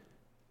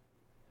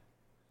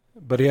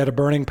 But he had a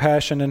burning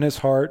passion in his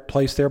heart,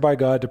 placed there by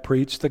God to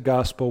preach the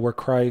gospel where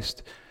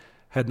Christ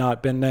had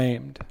not been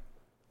named.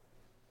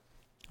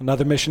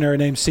 Another missionary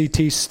named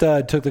C.T.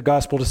 Studd took the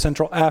gospel to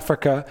Central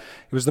Africa.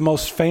 He was the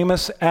most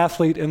famous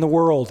athlete in the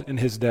world in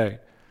his day.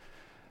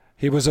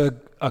 He was a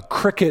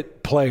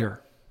cricket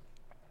player.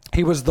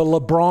 He was the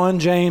LeBron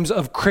James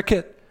of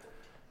cricket.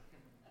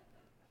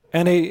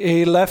 And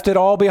he left it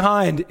all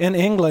behind in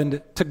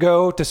England to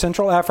go to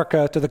Central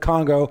Africa, to the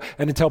Congo,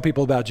 and to tell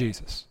people about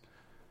Jesus.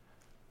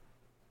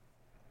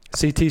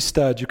 C.T.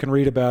 Studd, you can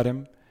read about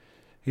him.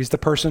 He's the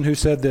person who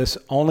said this: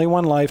 only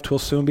one life, 'twill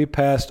soon be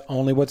past,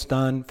 only what's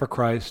done for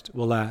Christ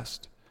will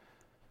last.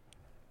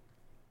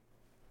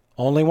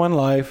 Only one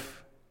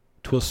life,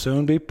 'twill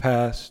soon be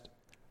past,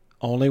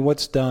 only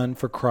what's done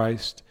for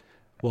Christ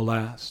will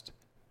last.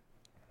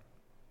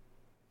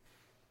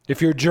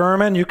 If you're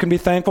German, you can be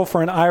thankful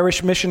for an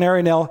Irish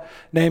missionary now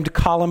named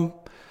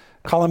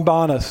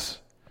Columbanus,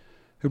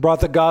 who brought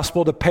the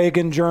gospel to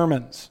pagan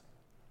Germans.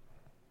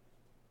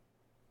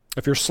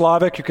 If you're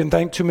Slavic, you can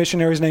thank two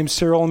missionaries named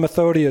Cyril and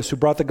Methodius, who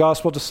brought the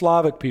gospel to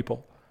Slavic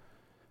people.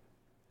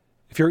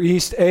 If you're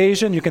East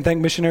Asian, you can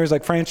thank missionaries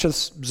like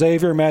Francis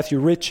Xavier, Matthew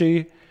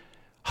Ritchie,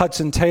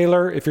 Hudson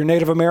Taylor. If you're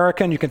Native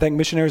American, you can thank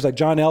missionaries like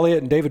John Eliot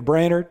and David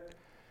Brainerd.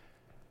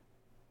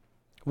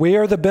 We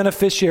are the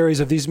beneficiaries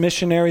of these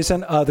missionaries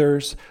and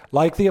others,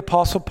 like the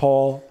Apostle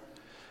Paul,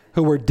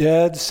 who were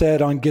dead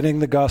set on getting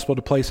the gospel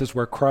to places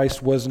where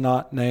Christ was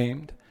not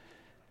named.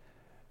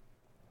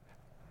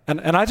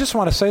 And I just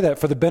want to say that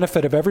for the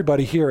benefit of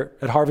everybody here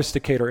at Harvest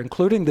Decatur,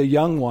 including the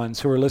young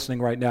ones who are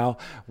listening right now.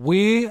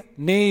 We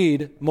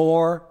need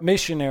more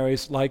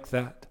missionaries like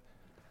that,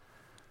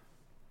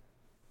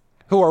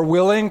 who are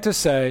willing to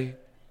say,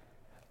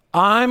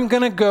 I'm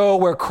going to go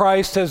where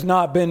Christ has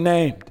not been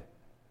named.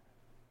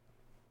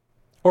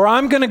 Or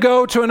I'm going to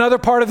go to another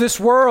part of this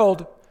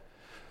world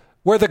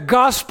where the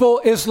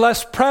gospel is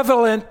less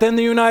prevalent than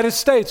the United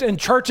States and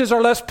churches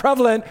are less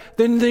prevalent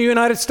than the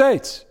United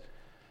States.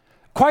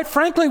 Quite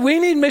frankly, we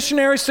need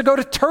missionaries to go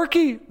to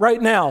Turkey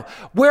right now,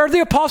 where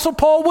the Apostle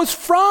Paul was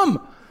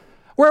from,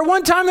 where at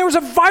one time there was a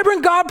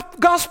vibrant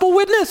gospel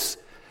witness,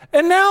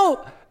 and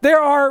now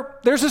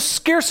there's a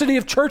scarcity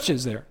of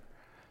churches there.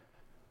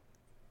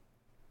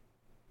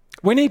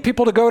 We need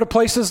people to go to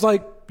places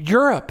like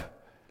Europe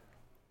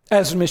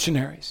as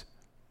missionaries.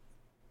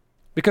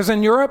 Because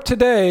in Europe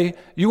today,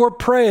 you are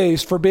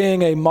praised for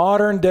being a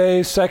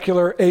modern-day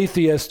secular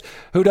atheist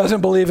who doesn't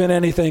believe in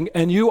anything,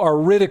 and you are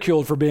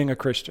ridiculed for being a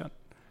Christian.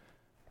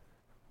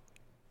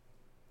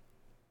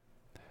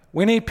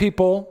 We need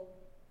people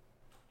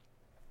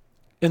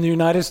in the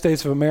United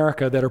States of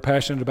America that are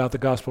passionate about the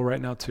gospel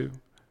right now too.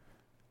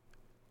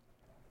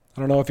 I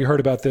don't know if you heard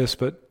about this,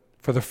 but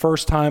for the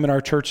first time in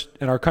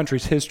our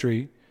country's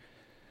history,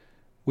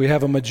 we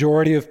have a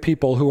majority of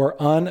people who are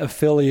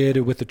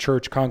unaffiliated with the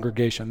church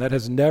congregation. That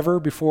has never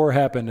before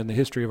happened in the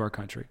history of our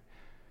country.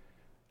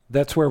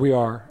 That's where we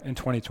are in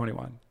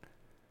 2021.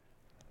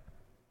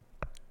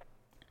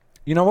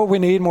 You know what we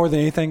need more than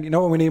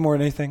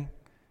anything?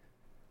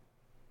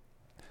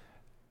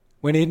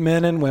 We need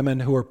men and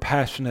women who are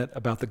passionate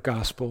about the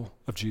gospel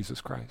of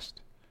Jesus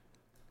Christ.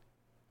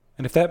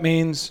 And if that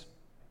means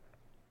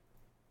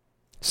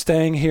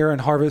staying here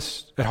at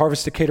Harvest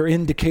Decatur,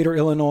 in Decatur,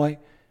 Illinois,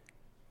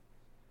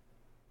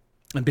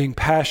 and being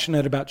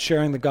passionate about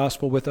sharing the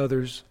gospel with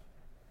others,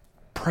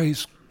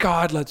 praise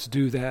God, let's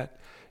do that.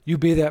 You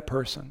be that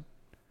person.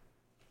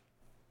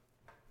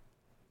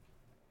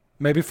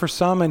 Maybe for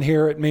some in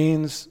here it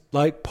means,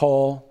 like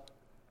Paul,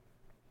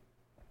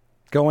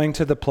 going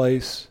to the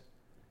place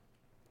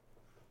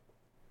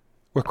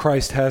where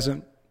Christ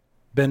hasn't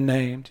been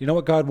named. You know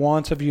what God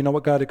wants of you? You know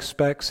what God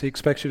expects? He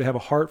expects you to have a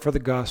heart for the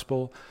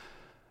gospel,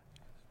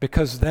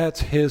 because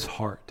that's His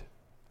heart.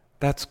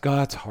 That's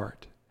God's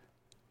heart.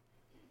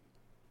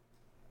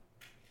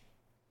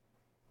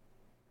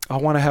 I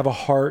want to have a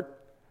heart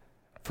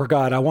for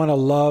God. I want to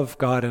love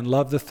God and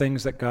love the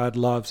things that God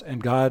loves.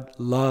 And God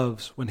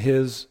loves when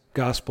his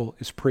gospel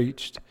is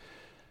preached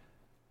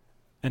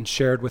and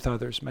shared with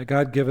others. May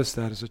God give us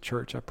that as a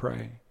church, I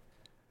pray.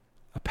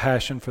 A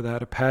passion for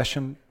that, a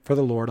passion for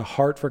the Lord, a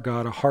heart for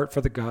God, a heart for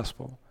the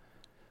gospel,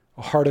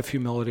 a heart of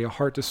humility, a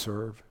heart to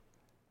serve.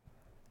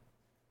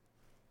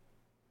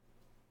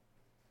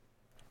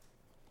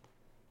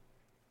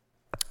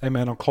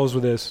 Amen. I'll close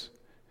with this.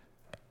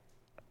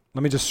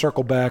 Let me just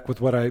circle back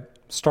with what I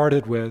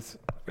started with.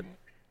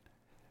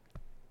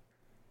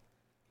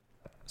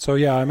 So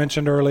yeah, I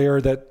mentioned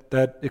earlier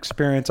that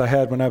experience I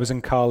had when I was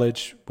in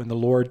college, when the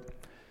Lord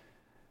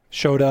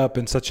showed up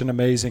in such an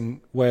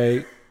amazing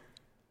way.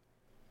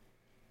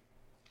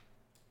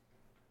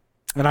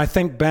 And I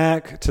think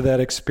back to that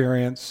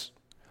experience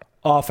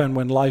often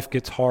when life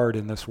gets hard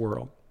in this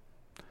world.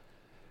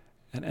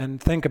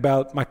 And think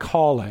about my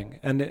calling.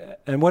 And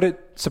would it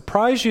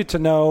surprise you to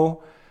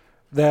know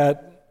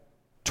that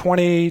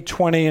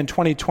 2020 and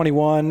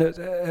 2021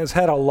 has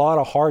had a lot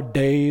of hard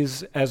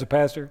days as a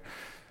pastor?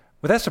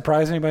 Would that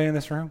surprise anybody in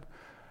this room?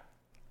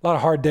 A lot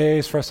of hard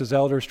days for us as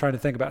elders trying to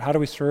think about how do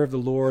we serve the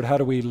Lord? How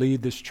do we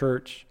lead this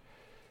church?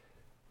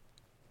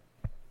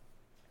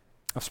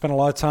 I've spent a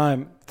lot of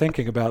time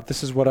thinking about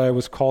this is what I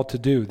was called to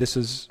do. This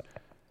was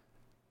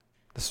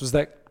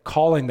that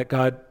calling that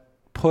God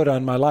put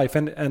on my life.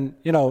 And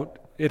you know,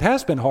 it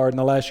has been hard in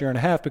the last year and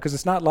a half because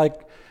it's not like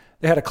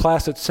they had a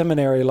class at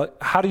seminary, like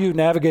how do you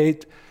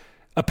navigate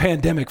a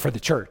pandemic for the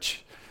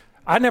church?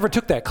 I never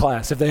took that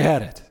class if they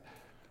had it.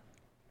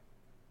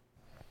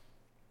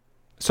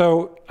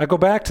 So I go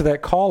back to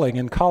that calling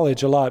in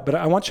college a lot, but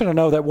I want you to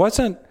know that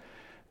wasn't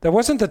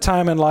the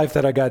time in life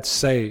that I got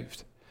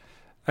saved.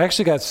 I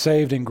actually got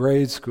saved in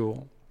grade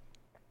school.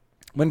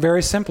 When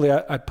very simply,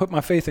 I put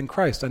my faith in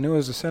Christ. I knew I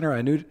was a sinner.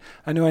 I knew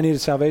I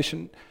needed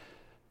salvation.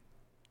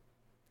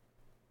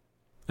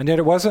 And yet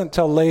it wasn't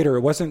until later,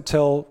 it wasn't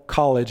until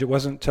college, it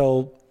wasn't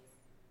until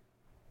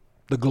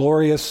the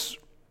glorious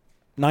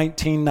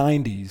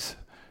 1990s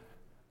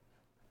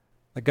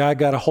that God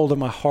got a hold of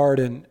my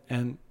heart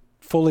and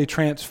fully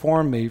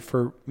transformed me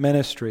for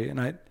ministry. And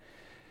I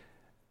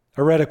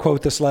read a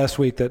quote this last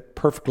week that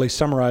perfectly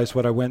summarized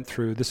what I went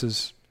through. This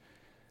is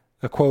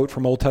a quote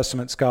from Old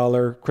Testament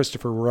scholar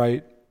Christopher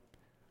Wright.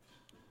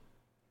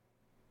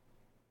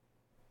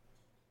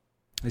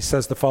 He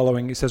says the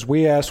following. He says,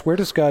 "We ask, where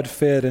does God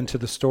fit into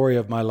the story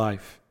of my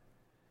life?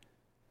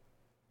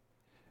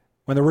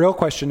 When the real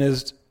question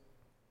is,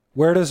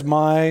 where does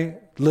my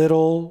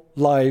little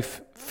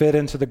life fit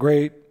into the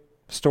great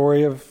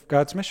story of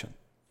God's mission?"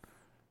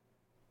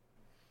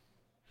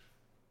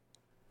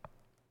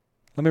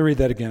 Let me read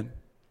that again.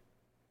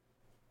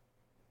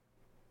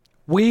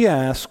 We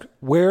ask,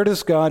 where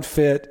does God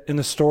fit in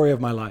the story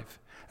of my life?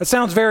 That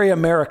sounds very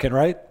American,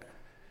 right?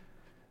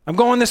 I'm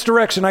going this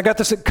direction. I got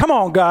this. Come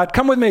on, God,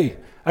 come with me.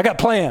 I got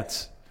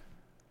plans.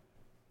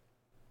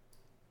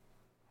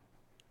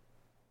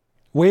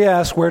 We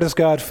ask, where does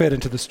God fit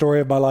into the story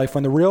of my life?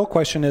 When the real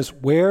question is,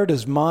 where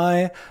does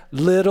my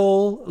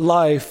little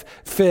life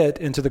fit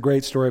into the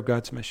great story of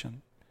God's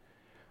mission?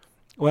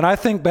 When I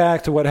think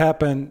back to what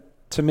happened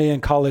to me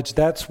in college,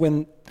 that's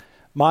when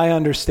my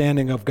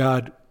understanding of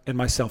God and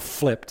myself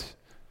flipped.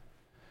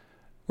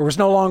 It was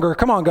no longer,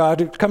 come on,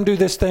 God, come do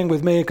this thing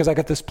with me because I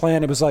got this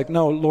plan. It was like,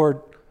 no,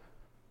 Lord,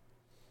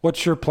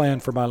 what's your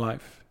plan for my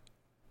life?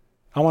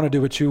 I want to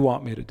do what you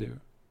want me to do.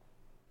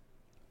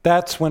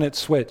 That's when it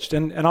switched.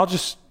 And I'll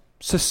just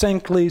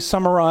succinctly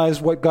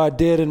summarize what God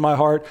did in my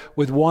heart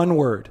with one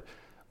word,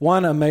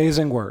 one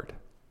amazing word.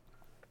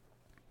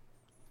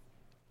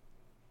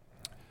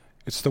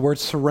 It's the word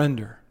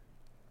surrender.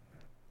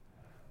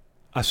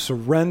 I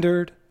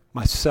surrendered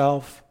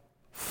myself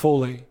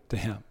fully to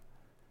Him.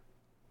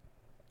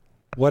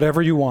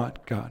 Whatever you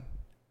want, God.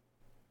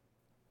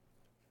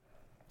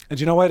 And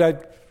you know what?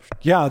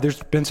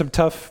 There's been some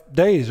tough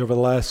days over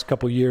the last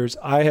couple of years.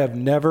 I have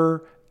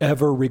never,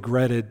 ever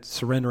regretted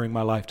surrendering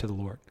my life to the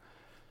Lord.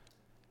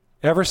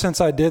 Ever since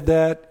I did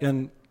that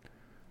in,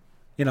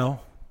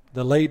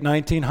 the late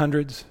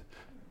 1900s,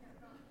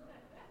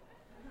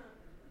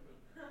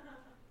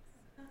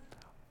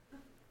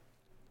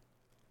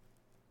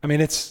 I mean,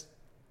 it's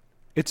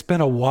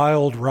been a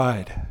wild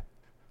ride.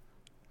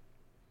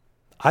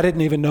 I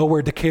didn't even know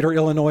where Decatur,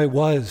 Illinois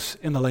was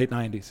in the late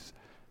 90s.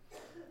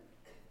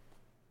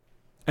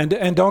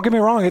 And don't get me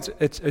wrong,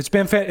 it's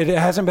been it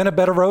hasn't been a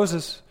bed of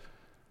roses,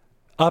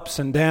 ups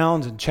and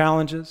downs and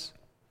challenges.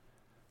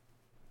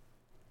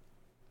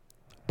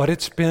 But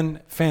it's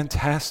been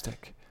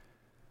fantastic.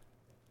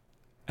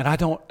 And I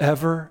don't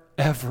ever,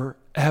 ever,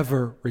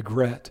 ever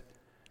regret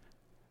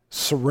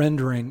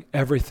surrendering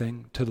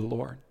everything to the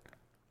Lord.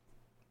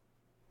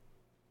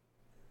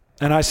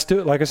 And I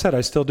still, like I said,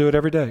 I still do it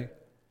every day.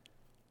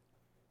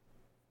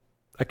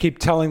 I keep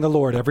telling the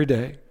Lord every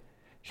day,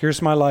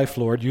 here's my life,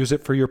 Lord, use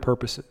it for your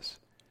purposes.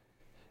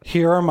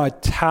 Here are my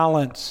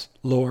talents,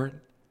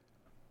 Lord.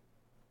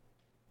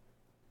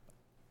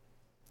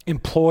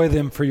 Employ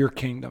them for your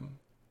kingdom.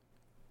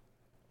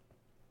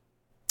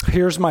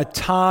 Here's my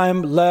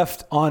time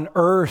left on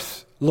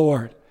earth,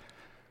 Lord.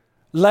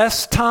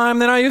 Less time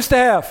than I used to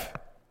have.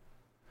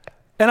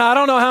 And I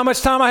don't know how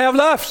much time I have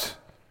left.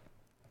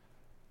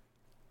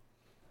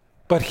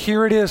 But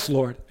here it is,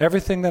 Lord.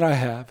 Everything that I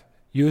have,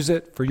 use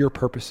it for your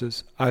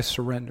purposes. I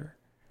surrender.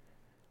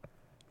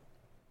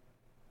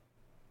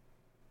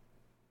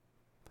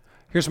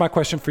 Here's my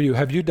question for you.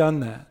 Have you done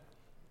that?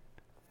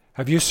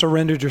 Have you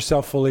surrendered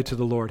yourself fully to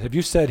the Lord? Have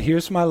you said,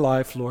 here's my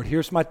life, Lord.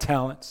 Here's my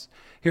talents.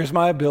 Here's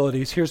my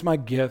abilities. Here's my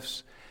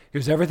gifts.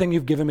 Here's everything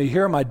you've given me.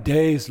 Here are my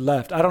days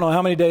left. I don't know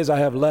how many days I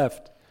have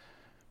left.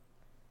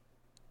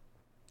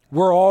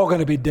 We're all going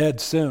to be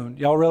dead soon.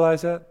 Y'all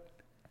realize that?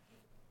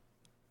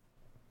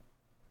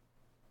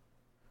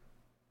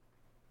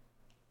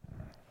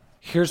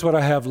 Here's what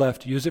I have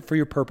left. Use it for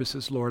your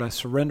purposes, Lord. I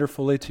surrender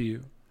fully to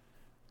you.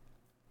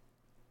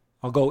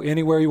 I'll go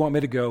anywhere you want me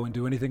to go and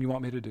do anything you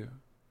want me to do.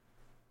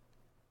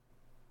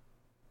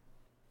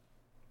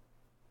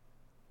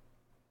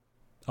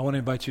 I want to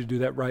invite you to do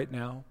that right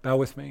now. Bow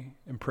with me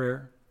in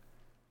prayer.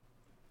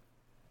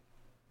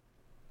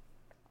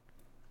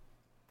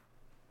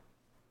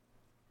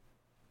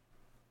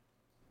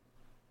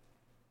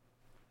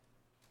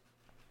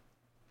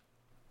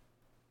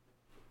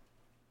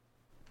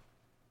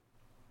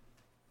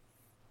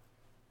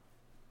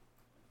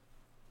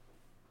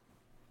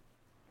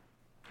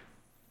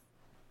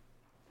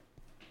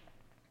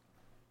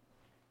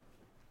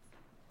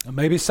 And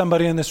maybe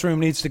somebody in this room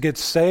needs to get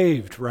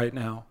saved right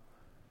now.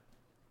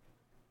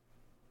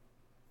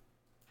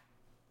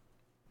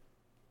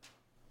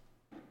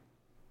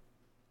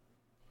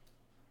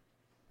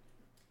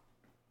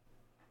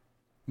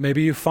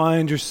 Maybe you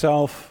find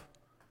yourself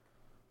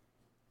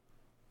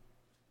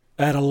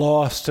at a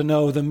loss to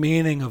know the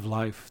meaning of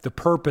life, the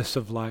purpose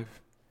of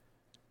life,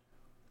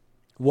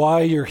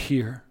 why you're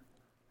here,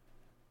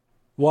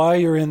 why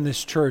you're in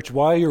this church,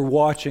 why you're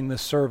watching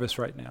this service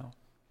right now.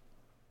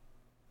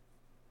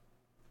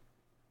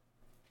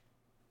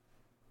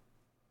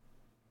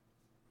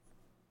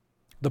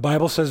 The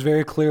Bible says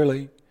very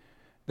clearly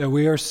that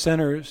we are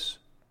sinners,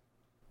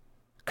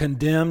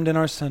 condemned in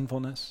our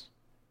sinfulness,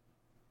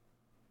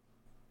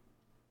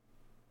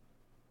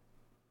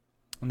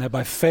 and that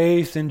by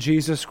faith in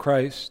Jesus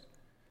Christ,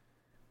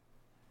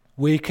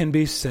 we can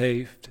be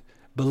saved.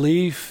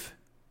 Belief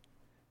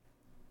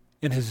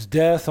in his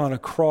death on a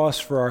cross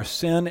for our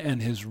sin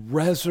and his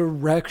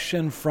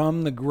resurrection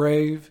from the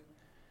grave.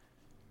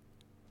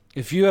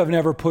 If you have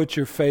never put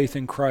your faith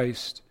in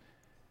Christ,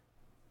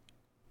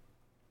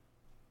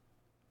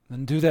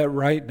 then do that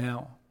right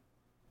now.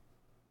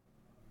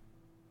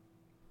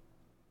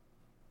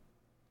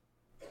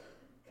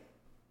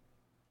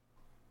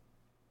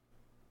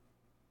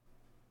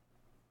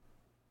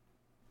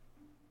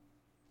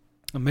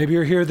 And maybe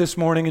you're here this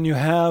morning and you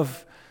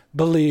have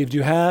believed,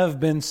 you have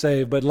been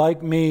saved, but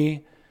like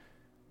me,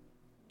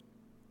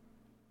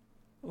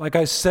 like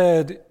I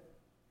said,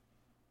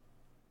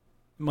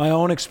 my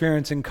own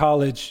experience in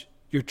college,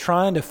 you're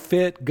trying to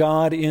fit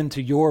God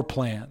into your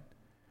plan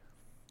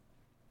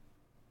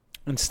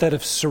instead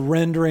of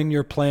surrendering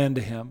your plan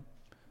to him.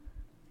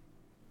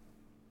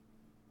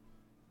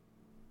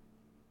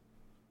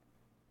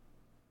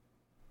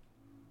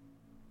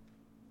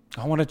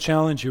 I want to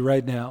challenge you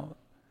right now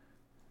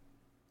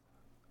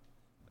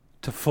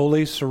to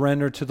fully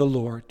surrender to the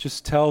Lord.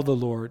 Just tell the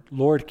Lord,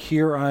 Lord,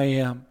 here I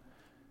am.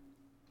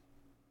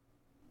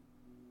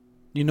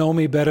 You know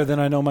me better than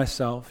I know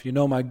myself. You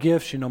know my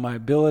gifts. You know my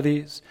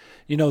abilities.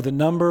 You know the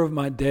number of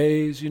my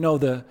days. You know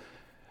the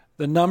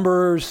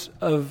numbers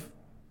of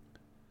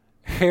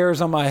hairs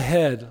on my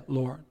head,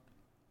 Lord.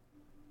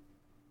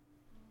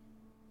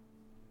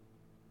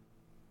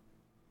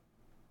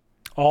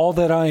 All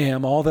that I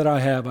am, all that I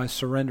have, I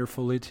surrender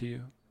fully to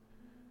you.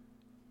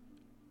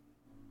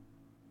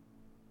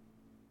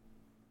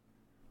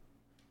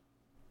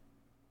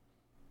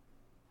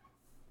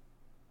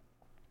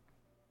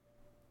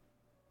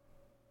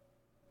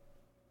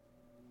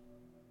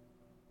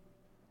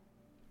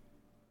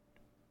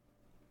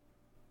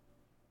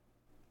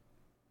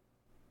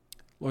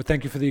 Lord,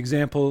 thank you for the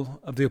example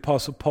of the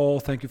Apostle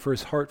Paul. Thank you for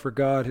his heart for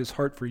God, his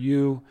heart for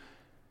you,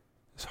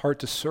 his heart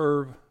to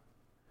serve,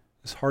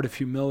 his heart of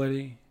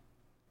humility,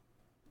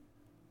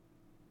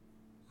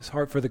 his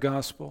heart for the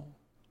gospel.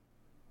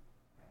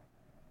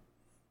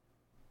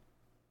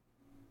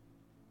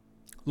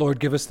 Lord,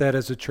 give us that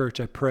as a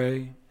church, I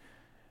pray.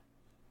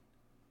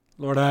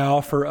 Lord, I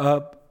offer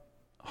up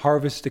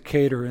Harvest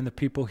Decatur and the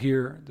people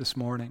here this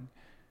morning.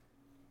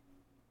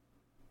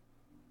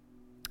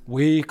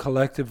 We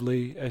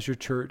collectively, as your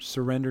church,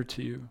 surrender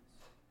to you.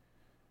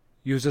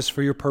 Use us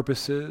for your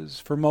purposes.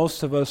 For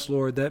most of us,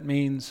 Lord, that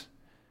means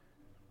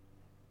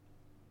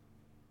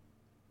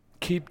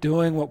keep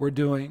doing what we're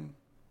doing.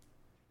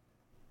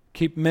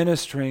 Keep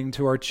ministering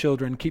to our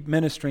children. Keep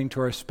ministering to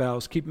our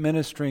spouse. Keep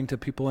ministering to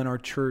people in our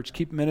church.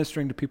 Keep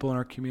ministering to people in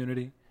our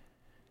community.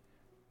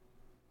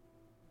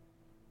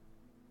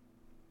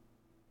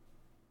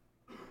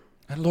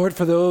 And Lord,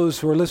 for those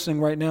who are listening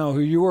right now,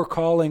 who you are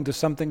calling to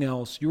something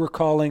else, you are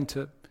calling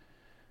to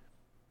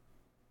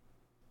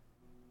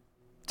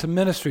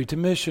ministry, to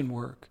mission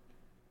work.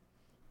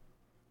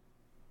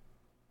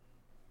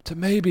 to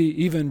maybe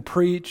even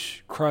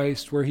preach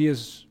Christ where he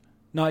has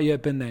not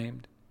yet been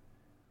named.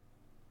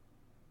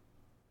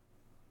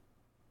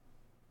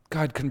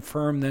 God,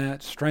 confirm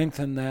that,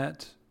 strengthen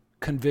that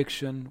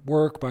conviction,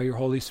 work by your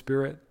Holy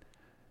Spirit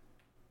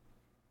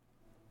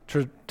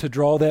to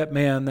draw that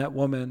man, that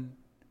woman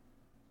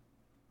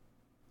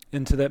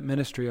into that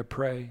ministry, I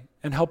pray.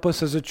 And help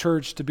us as a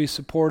church to be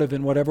supportive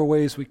in whatever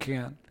ways we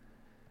can,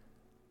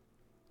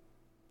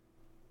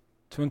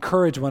 to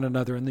encourage one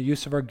another in the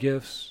use of our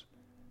gifts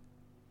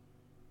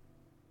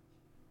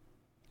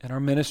and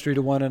our ministry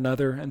to one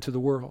another and to the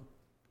world.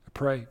 I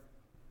pray.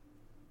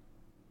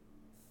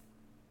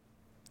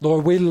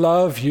 Lord, we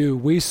love you.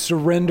 We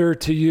surrender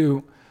to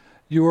you.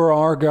 You are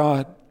our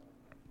God.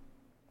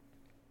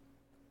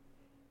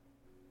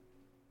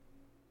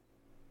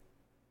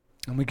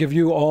 And we give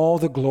you all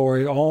the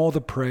glory, all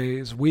the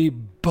praise. We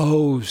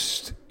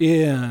boast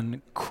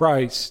in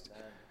Christ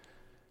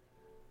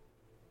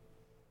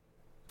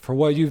for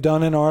what you've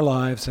done in our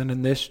lives and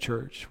in this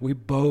church. We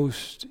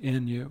boast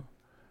in you.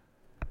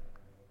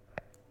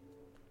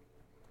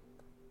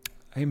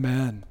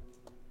 Amen.